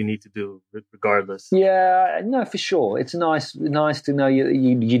what you need to do regardless. Yeah, no, for sure. It's nice to know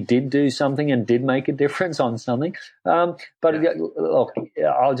you did do something and did make a difference on something. Look,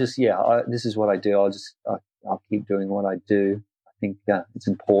 this is what I do. I'll keep doing what I do. I think it's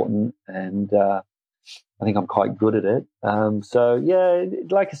important, and I think I'm quite good at it.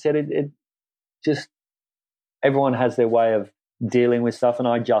 Like I said, it just everyone has their way of dealing with stuff, and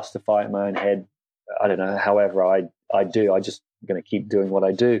I justify it in my own head. I don't know. However, I do. I just going to keep doing what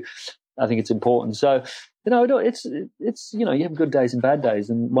I do. I think it's important. So, it's you have good days and bad days,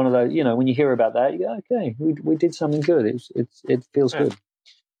 and one of those, when you hear about that, you go, okay, we did something good. It feels good.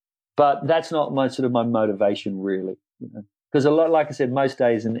 But that's not my motivation, really. Because like I said, most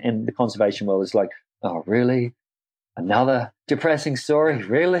days in the conservation world is like, oh, really? Another depressing story?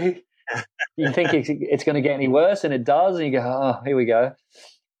 Really? You think it's going to get any worse, and it does, and you go, oh, here we go.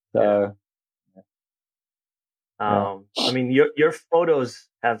 So, I mean, your photos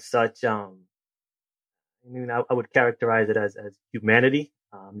have such, I would characterize it as humanity.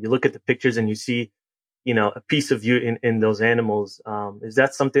 You look at the pictures and you see, a piece of you in those animals. Is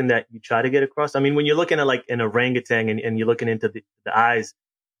that something that you try to get across? I mean, when you're looking at like an orangutan and you're looking into the eyes,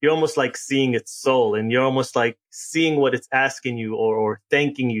 you're almost like seeing its soul, and you're almost like seeing what it's asking you or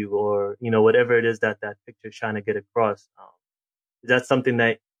thanking you, or, whatever it is that picture is trying to get across. Is that something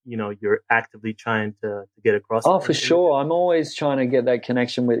that, you're actively trying to get across? Oh, for sure. I'm always trying to get that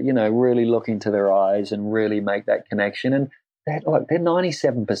connection with, really look into their eyes and really make that connection. And they're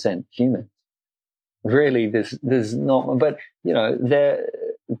 97% human. Really, there's not, but,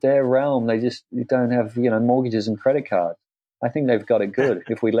 their realm, they just don't have, mortgages and credit cards. I think they've got it good.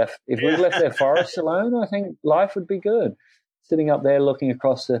 If we left their forests alone, I think life would be good. Sitting up there looking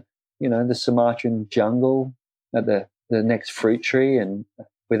across the Sumatran jungle at the next fruit tree, and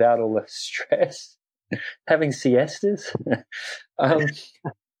without all the stress, having siestas.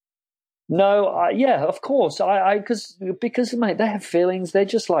 No, yeah, of course. Because mate, they have feelings. They're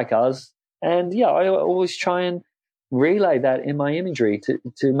just like us, and I always try and relay that in my imagery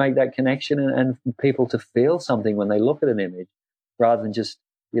to make that connection and people to feel something when they look at an image, rather than just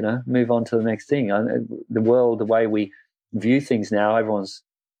move on to the next thing. The world, the way we view things now, everyone's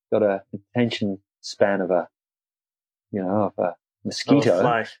got a attention span of a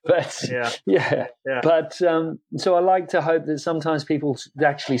mosquito. But yeah. But so I like to hope that sometimes people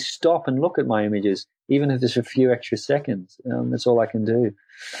actually stop and look at my images, even if it's a few extra seconds. That's all I can do.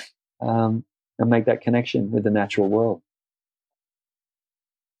 And make that connection with the natural world.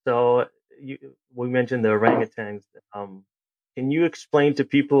 So we mentioned the orangutans. Can you explain to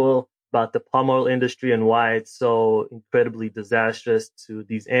people about the palm oil industry and why it's so incredibly disastrous to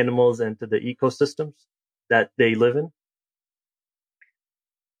these animals and to the ecosystems that they live in?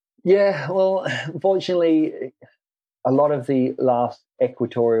 Yeah, well, unfortunately, a lot of the last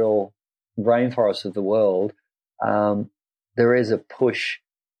equatorial rainforests of the world, there is a push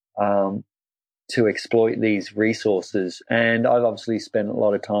to exploit these resources. And I've obviously spent a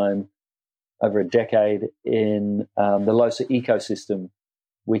lot of time, over a decade, in the Losa ecosystem,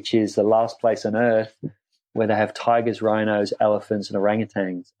 which is the last place on Earth where they have tigers, rhinos, elephants, and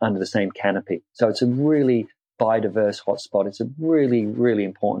orangutans under the same canopy. So it's a really biodiverse hotspot. It's a really, really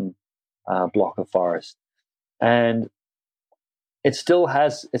important block of forest. And it's still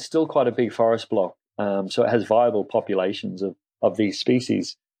quite a big forest block. So it has viable populations of these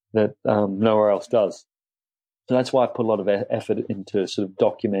species that nowhere else does. So that's why I put a lot of effort into sort of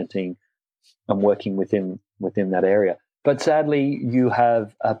documenting and working within that area. But sadly, you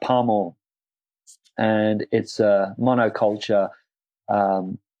have palm oil, and it's a monoculture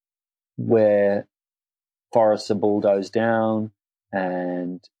where forests are bulldozed down,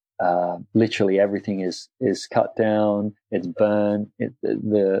 and literally everything is cut down. It's burned.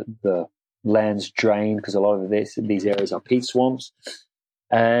 The land's drained because a lot of these areas are peat swamps.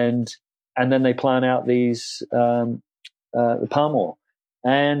 And then they plant out these palm oil,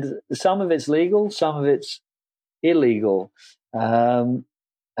 and some of it's legal, some of it's illegal. And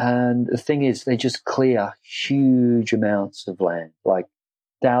the thing is, they just clear huge amounts of land, like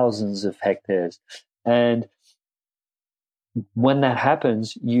thousands of hectares. And when that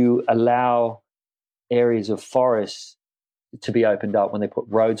happens, you allow areas of forests to be opened up. When they put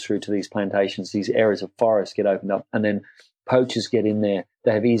roads through to these plantations, these areas of forest get opened up, and then poachers get in there.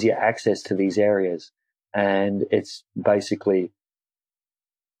 They have easier access to these areas, and it's basically,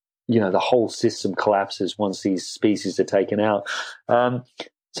 the whole system collapses once these species are taken out.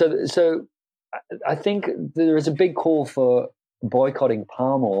 So I think there is a big call for boycotting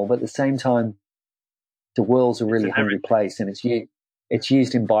palm oil, but at the same time, the world's a really hungry place, and it's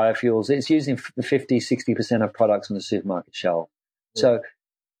used in biofuels. It's used in 50-60% of products on the supermarket shelf. Yeah. So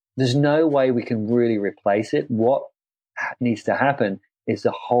there's no way we can really replace it. What needs to happen is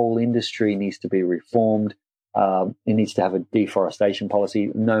the whole industry needs to be reformed. It needs to have a deforestation policy,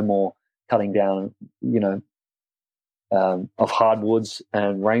 no more cutting down, of hardwoods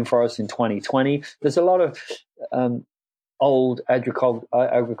and rainforests in 2020. There's a lot of old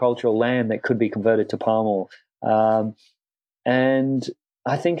agricultural land that could be converted to palm oil. And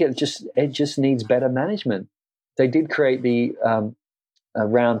I think it just needs better management. They did create the a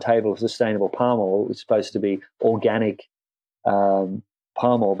round table of sustainable palm oil. It was supposed to be organic palm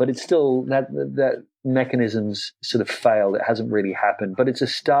oil, but it's still that mechanisms sort of failed. It hasn't really happened, but it's a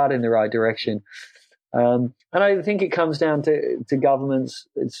start in the right direction. And I think it comes down to governments,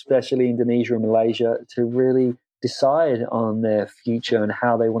 especially Indonesia and Malaysia, to really decide on their future and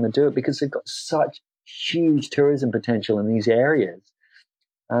how they want to do it, because they've got such huge tourism potential in these areas.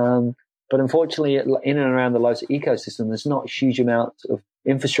 But unfortunately, in and around the Losa ecosystem, there's not huge amounts of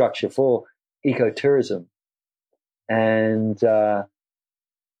infrastructure for ecotourism. And I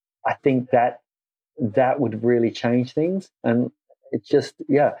think that would really change things. And it's just,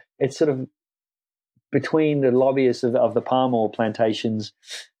 it's sort of between the lobbyists of the palm oil plantations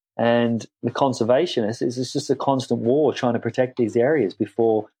and the conservationists. It's just a constant war trying to protect these areas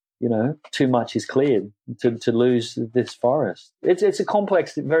before, too much is cleared to lose this forest. It's a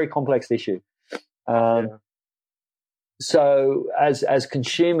complex, very complex issue. So as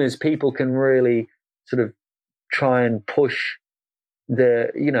consumers, people can really sort of try and push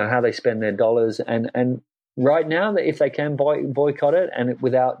how they spend their dollars. And right now, if they can boycott it and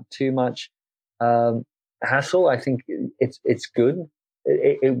without too much hassle, I think it's good.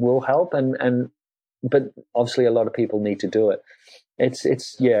 It will help. But obviously a lot of people need to do it.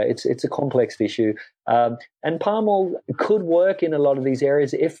 It's a complex issue, and palm oil could work in a lot of these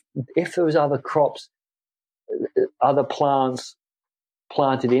areas if there was other crops, other plants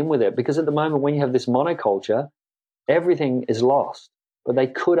planted in with it. Because at the moment, when you have this monoculture, everything is lost. But they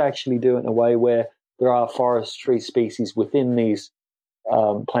could actually do it in a way where there are forestry species within these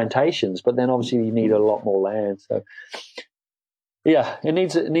plantations. But then obviously you need a lot more land. So yeah, it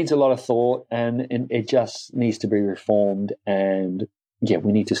needs a lot of thought, and it just needs to be reformed. And yeah,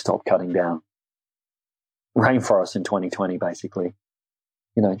 we need to stop cutting down rainforests in 2020. Basically,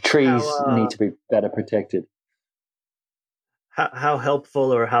 trees need to be better protected. How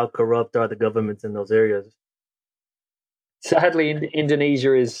helpful or how corrupt are the governments in those areas? Sadly,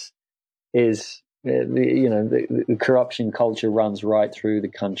 Indonesia is the corruption culture runs right through the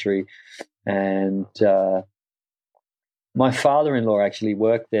country, and my father-in-law actually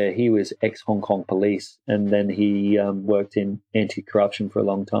worked there. He was ex-Hong Kong police, and then he worked in anti-corruption for a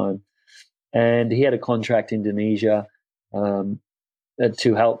long time. And he had a contract in Indonesia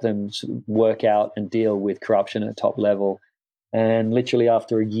to help them work out and deal with corruption at top level. And literally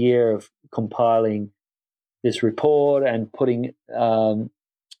after a year of compiling this report and putting,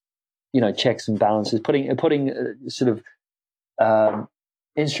 checks and balances, putting sort of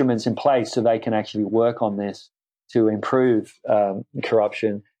instruments in place so they can actually work on this to improve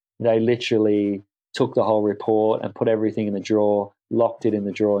corruption, they literally took the whole report and put everything in the drawer, locked it in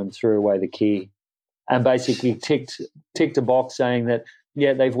the drawer, and threw away the key, and basically ticked a box saying that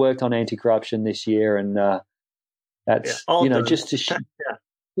they've worked on anti-corruption this year, and that's just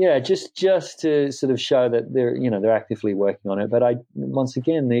to sort of show that they're actively working on it. But once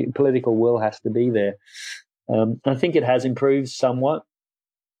again, the political will has to be there. I think it has improved somewhat.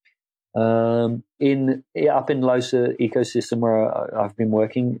 Up in Losa ecosystem where I've been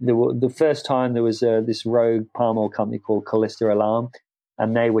working, the first time there was this rogue palm oil company called Calista Alarm,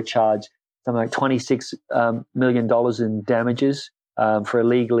 and they were charged something like $26 million in damages for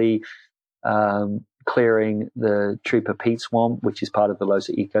illegally clearing the Tripa peat swamp, which is part of the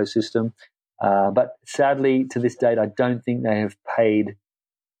Losa ecosystem. But sadly, to this date, I don't think they have paid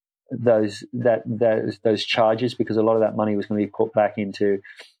those charges, because a lot of that money was going to be put back into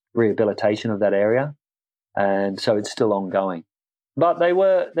rehabilitation of that area, and so it's still ongoing. But they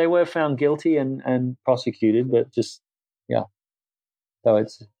were found guilty and prosecuted, but so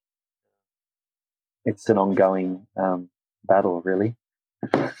it's an ongoing battle, really.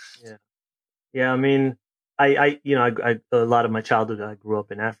 Yeah. I mean, I a lot of my childhood I grew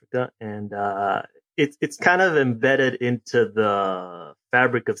up in Africa, and it's kind of embedded into the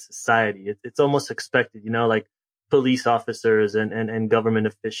fabric of society. It's almost expected, like police officers and government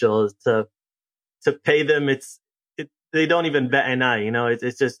officials to pay them. They don't even bat an eye,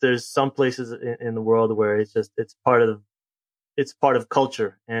 it's just, there's some places in the world where it's part of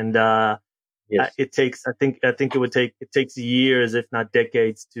culture. And, yes. It takes years, if not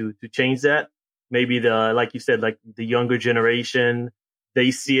decades to change that. Maybe like you said, like the younger generation,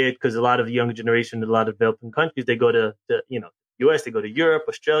 they see it, because a lot of the younger generation in a lot of developing countries, they go to US, they go to Europe,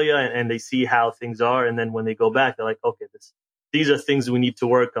 Australia, and they see how things are. And then when they go back, they're like, okay, these are things we need to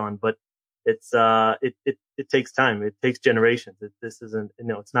work on. But it takes time. It takes generations. This isn't,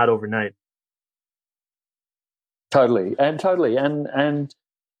 it's not overnight. Totally. And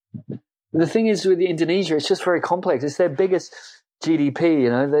The thing is with Indonesia, it's just very complex. It's their biggest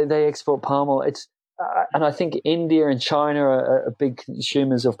GDP. They export palm oil. And I think India and China are big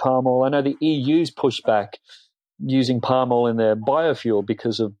consumers of palm oil. I know the EU's pushed back using palm oil in their biofuel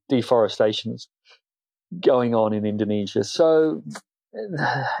because of deforestation that's going on in Indonesia. So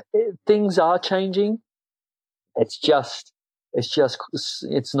things are changing. It's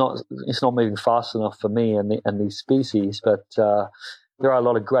not moving fast enough for me and these species, but there are a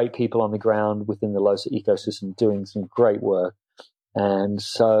lot of great people on the ground within the LOSA ecosystem doing some great work. And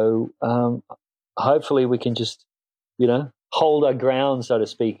so hopefully we can just, hold our ground, so to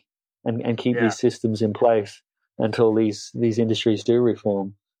speak, and keep these systems in place until these industries do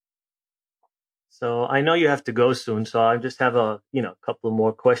reform. So I know you have to go soon, so I just have a couple of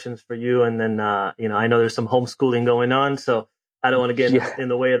more questions for you, and then I know there's some homeschooling going on, so I don't want to get in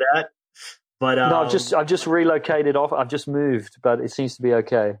the way of that. But no, I've just relocated off. I've just moved, but it seems to be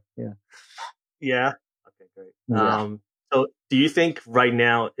okay. Yeah. Yeah. Okay, great. Yeah. So do you think right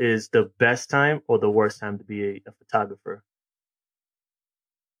now is the best time or the worst time to be a photographer?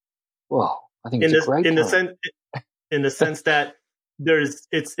 Well, I think it's a great time. In the sense that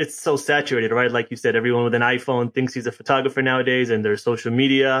it's so saturated, right? Like you said, everyone with an iPhone thinks he's a photographer nowadays, and there's social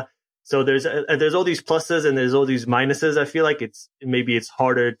media. So there's all these pluses and there's all these minuses. I feel like it's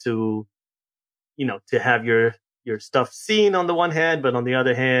harder to, to have your stuff seen on the one hand, but on the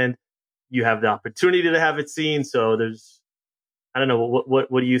other hand, you have the opportunity to have it seen. So I don't know. What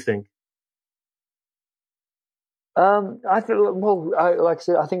do you think? I think, like I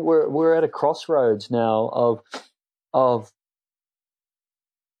said, I think we're at a crossroads now of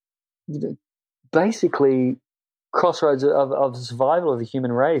basically crossroads of the survival of the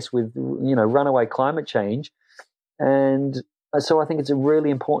human race with runaway climate change, and so I think it's a really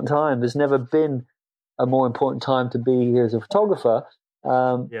important time. There's never been a more important time to be here as a photographer.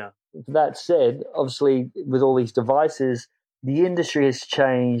 That said, obviously with all these devices, the industry has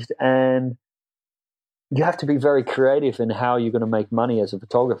changed, and you have to be very creative in how you're going to make money as a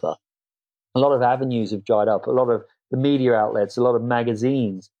photographer. A lot of avenues have dried up. A lot of the media outlets, a lot of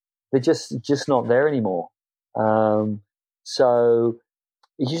magazines, they're just not there anymore. So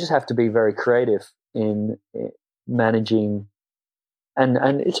you just have to be very creative in managing,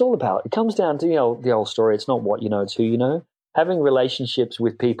 and it's all about. It comes down to the old story. It's not what you know; it's who you know. Having relationships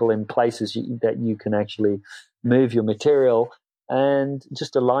with people in places that you can actually move your material, and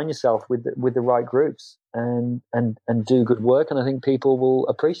just align yourself with the right groups and do good work. And I think people will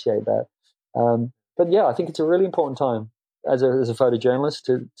appreciate that. But yeah, I think it's a really important time as a photojournalist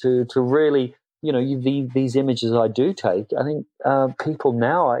to really, these images I do take. I think people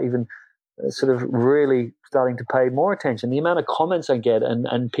now are even sort of really starting to pay more attention. The amount of comments I get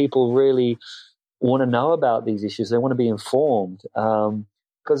and people really want to know about these issues. They want to be informed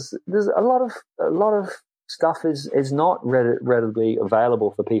because there's a lot of stuff is not readily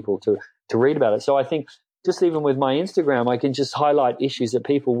available for people to read about it. So I think just even with my Instagram, I can just highlight issues that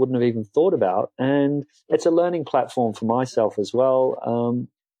people wouldn't have even thought about, and it's a learning platform for myself as well.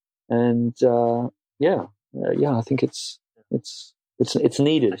 I think it's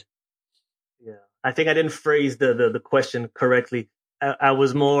needed. Yeah, I think I didn't phrase the question correctly. It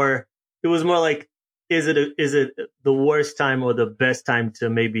was more like, is it the worst time or the best time to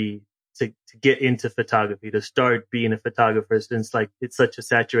maybe to get into photography, to start being a photographer, since like it's such a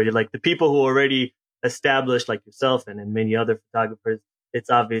saturated, like the people who already established, like yourself and many other photographers,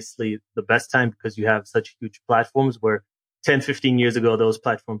 it's obviously the best time because you have such huge platforms where 10, 15 years ago, those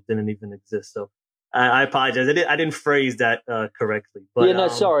platforms didn't even exist. So I apologize. I didn't phrase that correctly. But,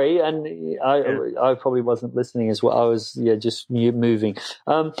 sorry. And I probably wasn't listening as well. I was just moving.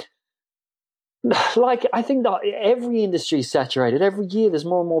 Like I think that every industry is saturated. Every year there's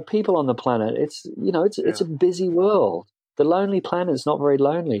more and more people on the planet. It's it's a busy world. The Lonely Planet's not very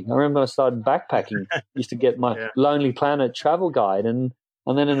lonely. I remember I started backpacking, used to get my Lonely Planet travel guide, and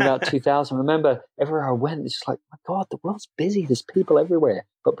then in about 2000, I remember everywhere I went, it's just like, my God, the world's busy. There's people everywhere.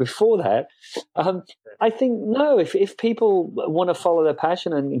 But before that, I think, no, if people want to follow their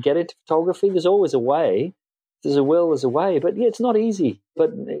passion and get into photography, there's always a way. There's a will, there's a way. But yeah, it's not easy.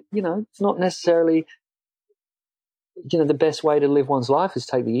 But, it's not necessarily, the best way to live one's life is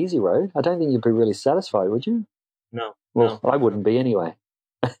take the easy road. I don't think you'd be really satisfied, would you? No. Well, I wouldn't be anyway.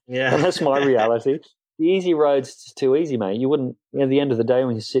 Yeah. And that's my reality. The easy road's too easy, mate. You wouldn't, at the end of the day,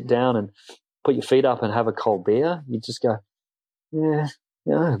 when you sit down and put your feet up and have a cold beer, you just go,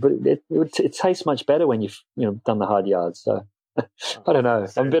 but it tastes much better when you've done the hard yards. So I don't know.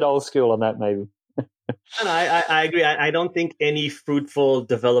 I'm a bit old school on that, maybe. No, I agree. I don't think any fruitful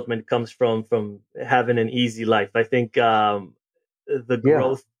development comes from having an easy life. I think the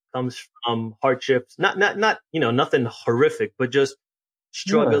growth comes from hardships, not nothing horrific, but just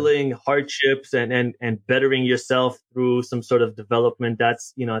struggling, hardships, and bettering yourself through some sort of development.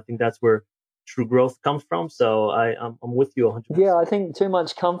 That's, I think that's where true growth comes from. So I'm with you 100%. Yeah, I think too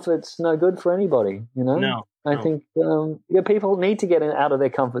much comfort's no good for anybody. No. I think people need to get out of their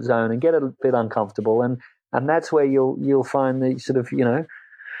comfort zone and get a bit uncomfortable, and that's where you'll find the sort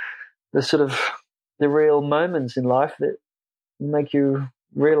of the real moments in life that make you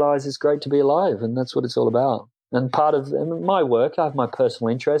realize it's great to be alive, and that's what it's all about. And part of my work, I have my personal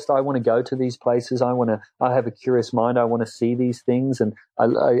interest. I want to go to these places. I have a curious mind. I want to see these things, and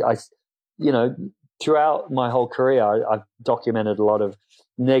I throughout my whole career, I've documented a lot of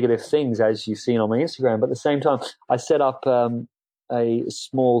negative things, as you've seen on my Instagram. But at the same time, I set up a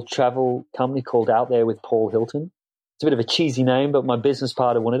small travel company called Out There with Paul Hilton. It's a bit of a cheesy name, but my business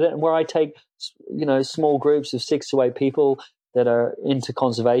partner wanted it, and where I take small groups of 6 to 8 people that are into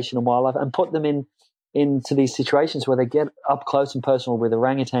conservation and wildlife and put them into these situations where they get up close and personal with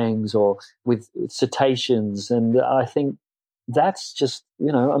orangutans or with cetaceans. And I think that's just,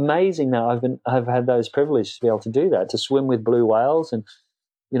 amazing. Now I've had those privileges to be able to do that, to swim with blue whales and,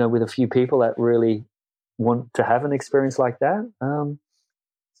 with a few people that really want to have an experience like that.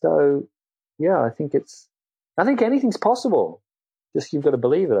 So yeah, I think anything's possible. Just, you've got to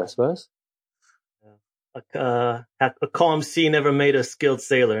believe it, I suppose. A calm sea never made a skilled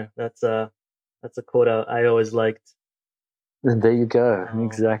sailor. That's a quote I always liked. And there you go.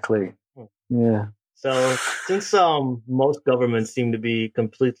 Exactly. Yeah. So since most governments seem to be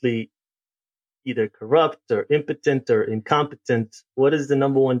completely either corrupt or impotent or incompetent, what is the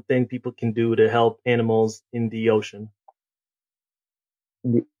number one thing people can do to help animals in the ocean?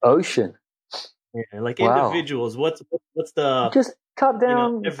 In the ocean? Yeah, like individuals. What's the just cut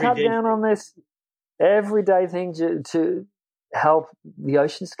down on this everyday thing to help the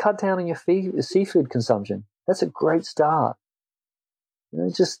oceans? Cut down on your seafood consumption. That's a great start.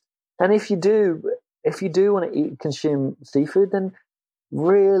 And if you do want to consume seafood, then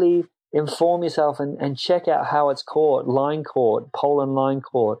really inform yourself and check out how it's caught, line caught, pole and line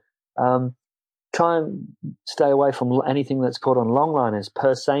caught. Try and stay away from anything that's caught on long liners,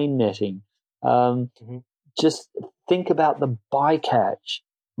 purse seine netting. Just think about the bycatch.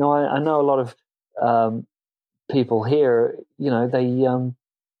 Now, I know a lot of people here, they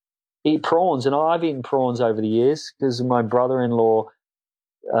eat prawns, and I've eaten prawns over the years because my brother-in-law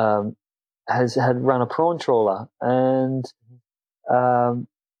had run a prawn trawler, and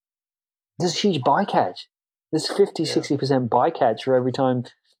there's a huge bycatch. There's 50-60% bycatch for every time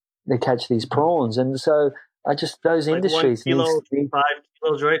they catch these prawns, and so those like industries 1 kilo, 5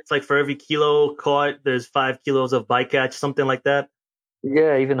 kilos, right? It's like for every kilo caught, there's 5 kilos of bycatch, something like that.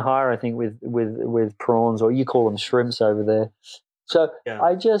 Yeah, even higher, I think, with prawns, or you call them shrimps over there. So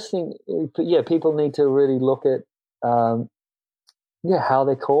I just think, people need to really look at, how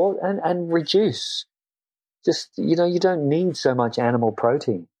they're caught and reduce. Just, you don't need so much animal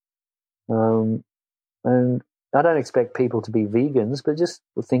protein. And I don't expect people to be vegans, but just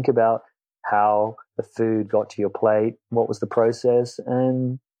think about how the food got to your plate, what was the process,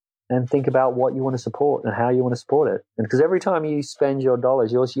 and think about what you want to support and how you want to support it. And because every time you spend your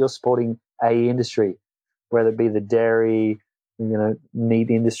dollars, you're supporting a industry, whether it be the dairy, meat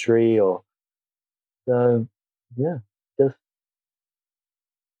industry, or just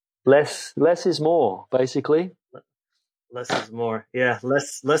less is more, basically. Less is more. Yeah,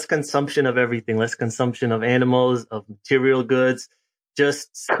 less consumption of everything, less consumption of animals, of material goods.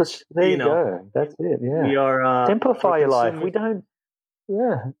 Just there you go. That's it. Yeah, we are simplify your life. We don't.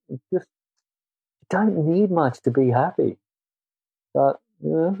 Yeah, just don't need much to be happy. But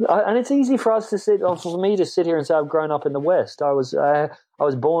and it's easy for us to for me to sit here and say I've grown up in the West. I was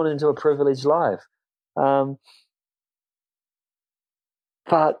born into a privileged life, but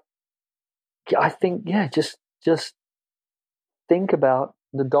I think just think about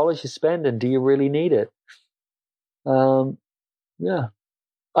the dollars you spend and do you really need it? I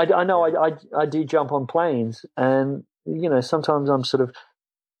know I do jump on planes, and sometimes I'm sort of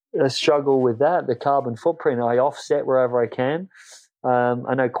struggle with that, the carbon footprint. I offset wherever I can.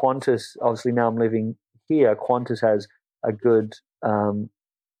 I know Qantas, obviously now I'm living here, Qantas has a good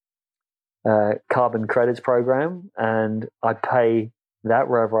carbon credits program, and I pay that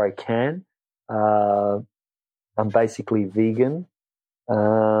wherever I can. I'm basically vegan.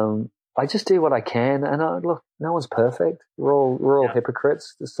 I just do what I can, and look, no one's perfect. We're all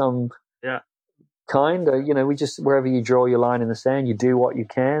hypocrites to some kind. We just, wherever you draw your line in the sand, you do what you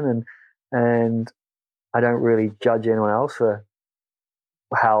can, and I don't really judge anyone else for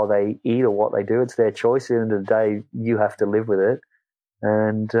how they eat or what they do. It's their choice. At the end of the day, you have to live with it.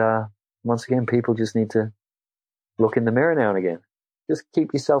 And once again, people just need to look in the mirror now and again. Just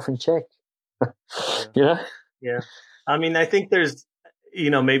keep yourself in check. You know? Yeah. I mean, I think there's,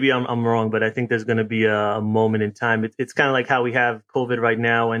 maybe I'm wrong, but I think there's going to be a moment in time. It's kind of like how we have COVID right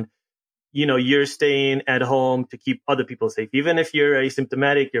now, and you're staying at home to keep other people safe. Even if you're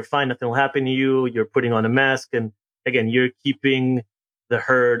asymptomatic, you're fine, nothing will happen to you. You're putting on a mask, and again, you're keeping the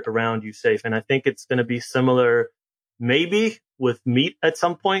herd around you safe. And I think it's going to be similar, maybe with meat at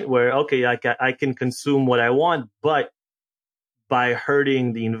some point, where okay, I can consume what I want, but by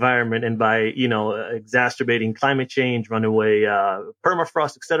hurting the environment and by, exacerbating climate change, runaway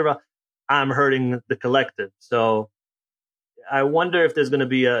permafrost, etc., I'm hurting the collective. So I wonder if there's going to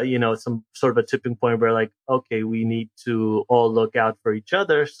be some sort of a tipping point where like, okay, we need to all look out for each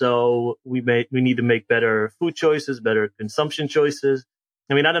other. So we need to make better food choices, better consumption choices.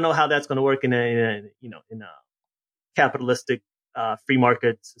 I mean, I don't know how that's going to work in a capitalistic free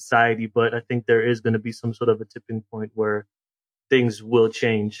market society, but I think there is going to be some sort of a tipping point where things will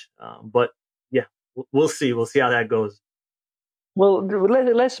change. But yeah, we'll see. We'll see how that goes. Well,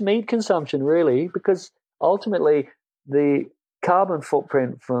 less meat consumption, really, because ultimately the carbon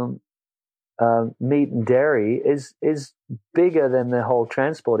footprint from meat and dairy is bigger than the whole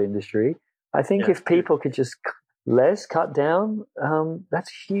transport industry. I think if people could just cut down, that's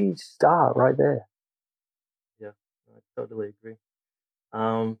a huge start right there. Yeah, I totally agree.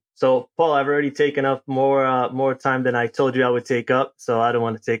 So Paul, I've already taken up more time than I told you I would take up, so I don't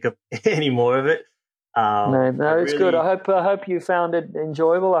want to take up any more of it. No, it's good. I hope you found it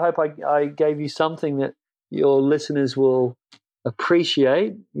enjoyable. I hope I gave you something that your listeners will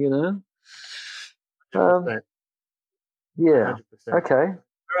appreciate. Yeah. 100%. Okay.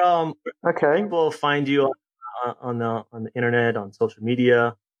 Okay. People find you on the internet, on social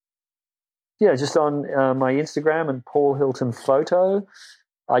media. Yeah, just on my Instagram and Paul Hilton Photo.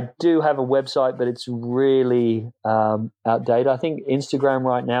 I do have a website, but it's really outdated. I think Instagram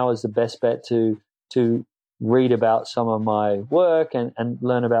right now is the best bet to read about some of my work and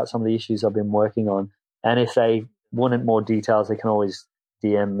learn about some of the issues I've been working on. And if they wanted more details, they can always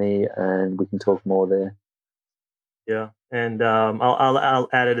DM me and we can talk more there. Yeah, and I'll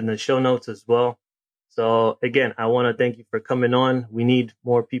add it in the show notes as well. So again, I want to thank you for coming on. We need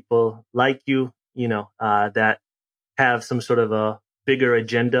more people like you, that have some sort of a bigger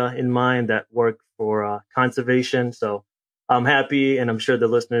agenda in mind, that work for conservation. So I'm happy, and I'm sure the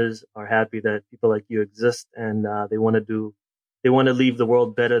listeners are happy that people like you exist, and they want to leave the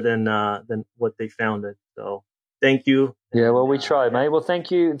world better than what they found it. So thank you. Yeah, well, we tried, mate. Well,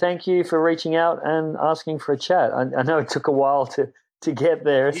 thank you for reaching out and asking for a chat. I know it took a while to get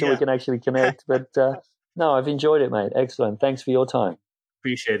there so we can actually connect, but no, I've enjoyed it, mate. Excellent. Thanks for your time.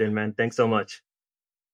 Appreciate it, man. Thanks so much.